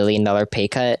 $30 million pay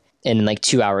cut and like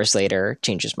 2 hours later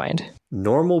change his mind.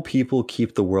 Normal people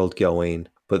keep the world going,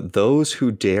 but those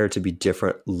who dare to be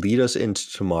different lead us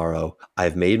into tomorrow.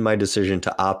 I've made my decision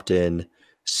to opt in.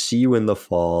 See you in the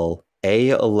fall.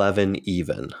 A11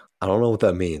 even. I don't know what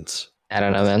that means. I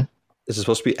don't know, man. Is it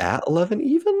supposed to be at 11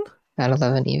 even? At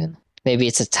 11 even. Maybe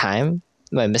it's a time.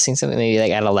 Am I missing something? Maybe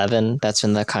like at 11, that's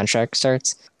when the contract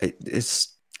starts.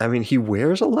 He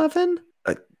wears 11?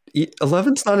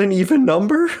 11's not an even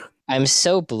number? I'm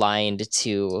so blind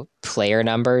to player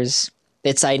numbers.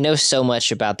 I know so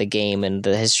much about the game and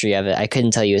the history of it. I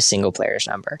couldn't tell you a single player's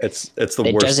number. It's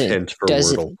the worst hint for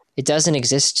Wordle. It doesn't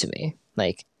exist to me.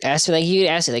 Like, you ask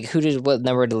me, like, what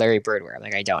number did Larry Bird wear? I'm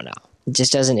like, I don't know. It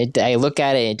just doesn't. I look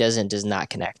at it, it does not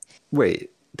connect. Wait,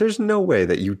 there's no way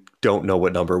that you don't know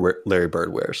what number Larry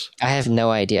Bird wears. I have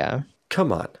no idea.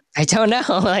 Come on. I don't know.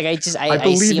 Like, I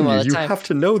see him all the time. You have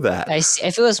to know that.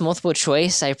 If it was multiple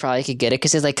choice, I probably could get it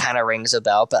because it like kind of rings a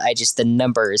bell. But the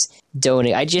numbers don't.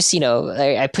 I just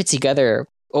I put together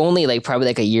only like probably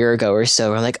like a year ago or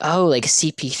so. I'm like, oh, like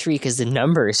CP3 because the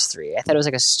number is 3. I thought it was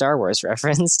like a Star Wars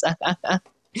reference.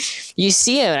 You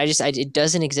see him, and it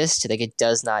doesn't exist. Like, it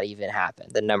does not even happen.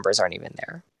 The numbers aren't even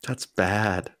there. That's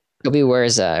bad. Kobe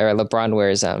wears or LeBron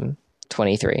wears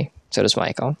 23. So does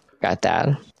Michael. Got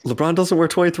that. LeBron doesn't wear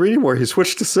 23 anymore. He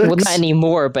switched to 6. Well, not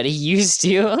anymore, but he used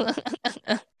to.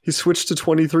 He switched to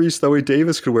 23 so that way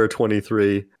Davis could wear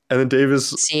 23. And then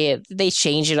Davis... See, they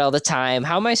change it all the time.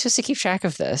 How am I supposed to keep track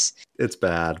of this? It's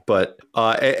bad. But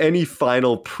any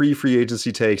final pre-free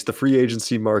agency takes, the free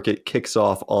agency market kicks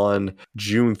off on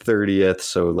June 30th.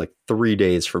 So like 3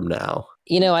 days from now.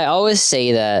 I always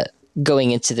say that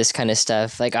going into this kind of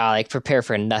stuff, like, prepare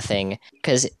for nothing.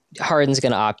 Because Harden's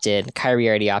going to opt in. Kyrie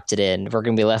already opted in. We're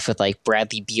going to be left with like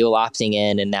Bradley Beal opting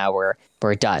in. And now we're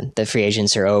done. The free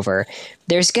agents are over.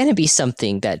 There's going to be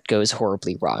something that goes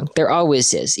horribly wrong. There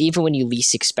always is, even when you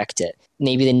least expect it.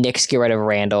 Maybe the Knicks get rid of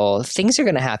Randall. Things are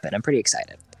going to happen. I'm pretty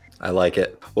excited. I like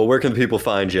it. Well, where can people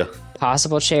find you?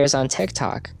 Possible Chairs on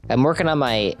TikTok. I'm working on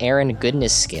my Aaron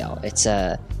Goodness scale. It's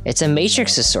a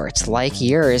matrix of sorts, like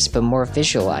yours, but more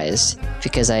visualized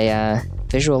because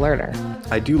visual learner.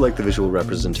 I do like the visual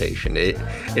representation. It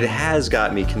has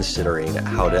got me considering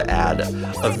how to add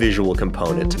a visual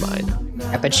component to mine.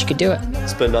 I bet you could do it.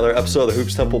 It's been another episode of the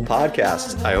Hoops Temple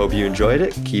podcast. I hope you enjoyed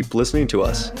it. Keep listening to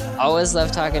us. Always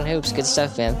love talking hoops. Good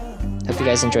stuff, man. Hope you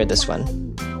guys enjoyed this one.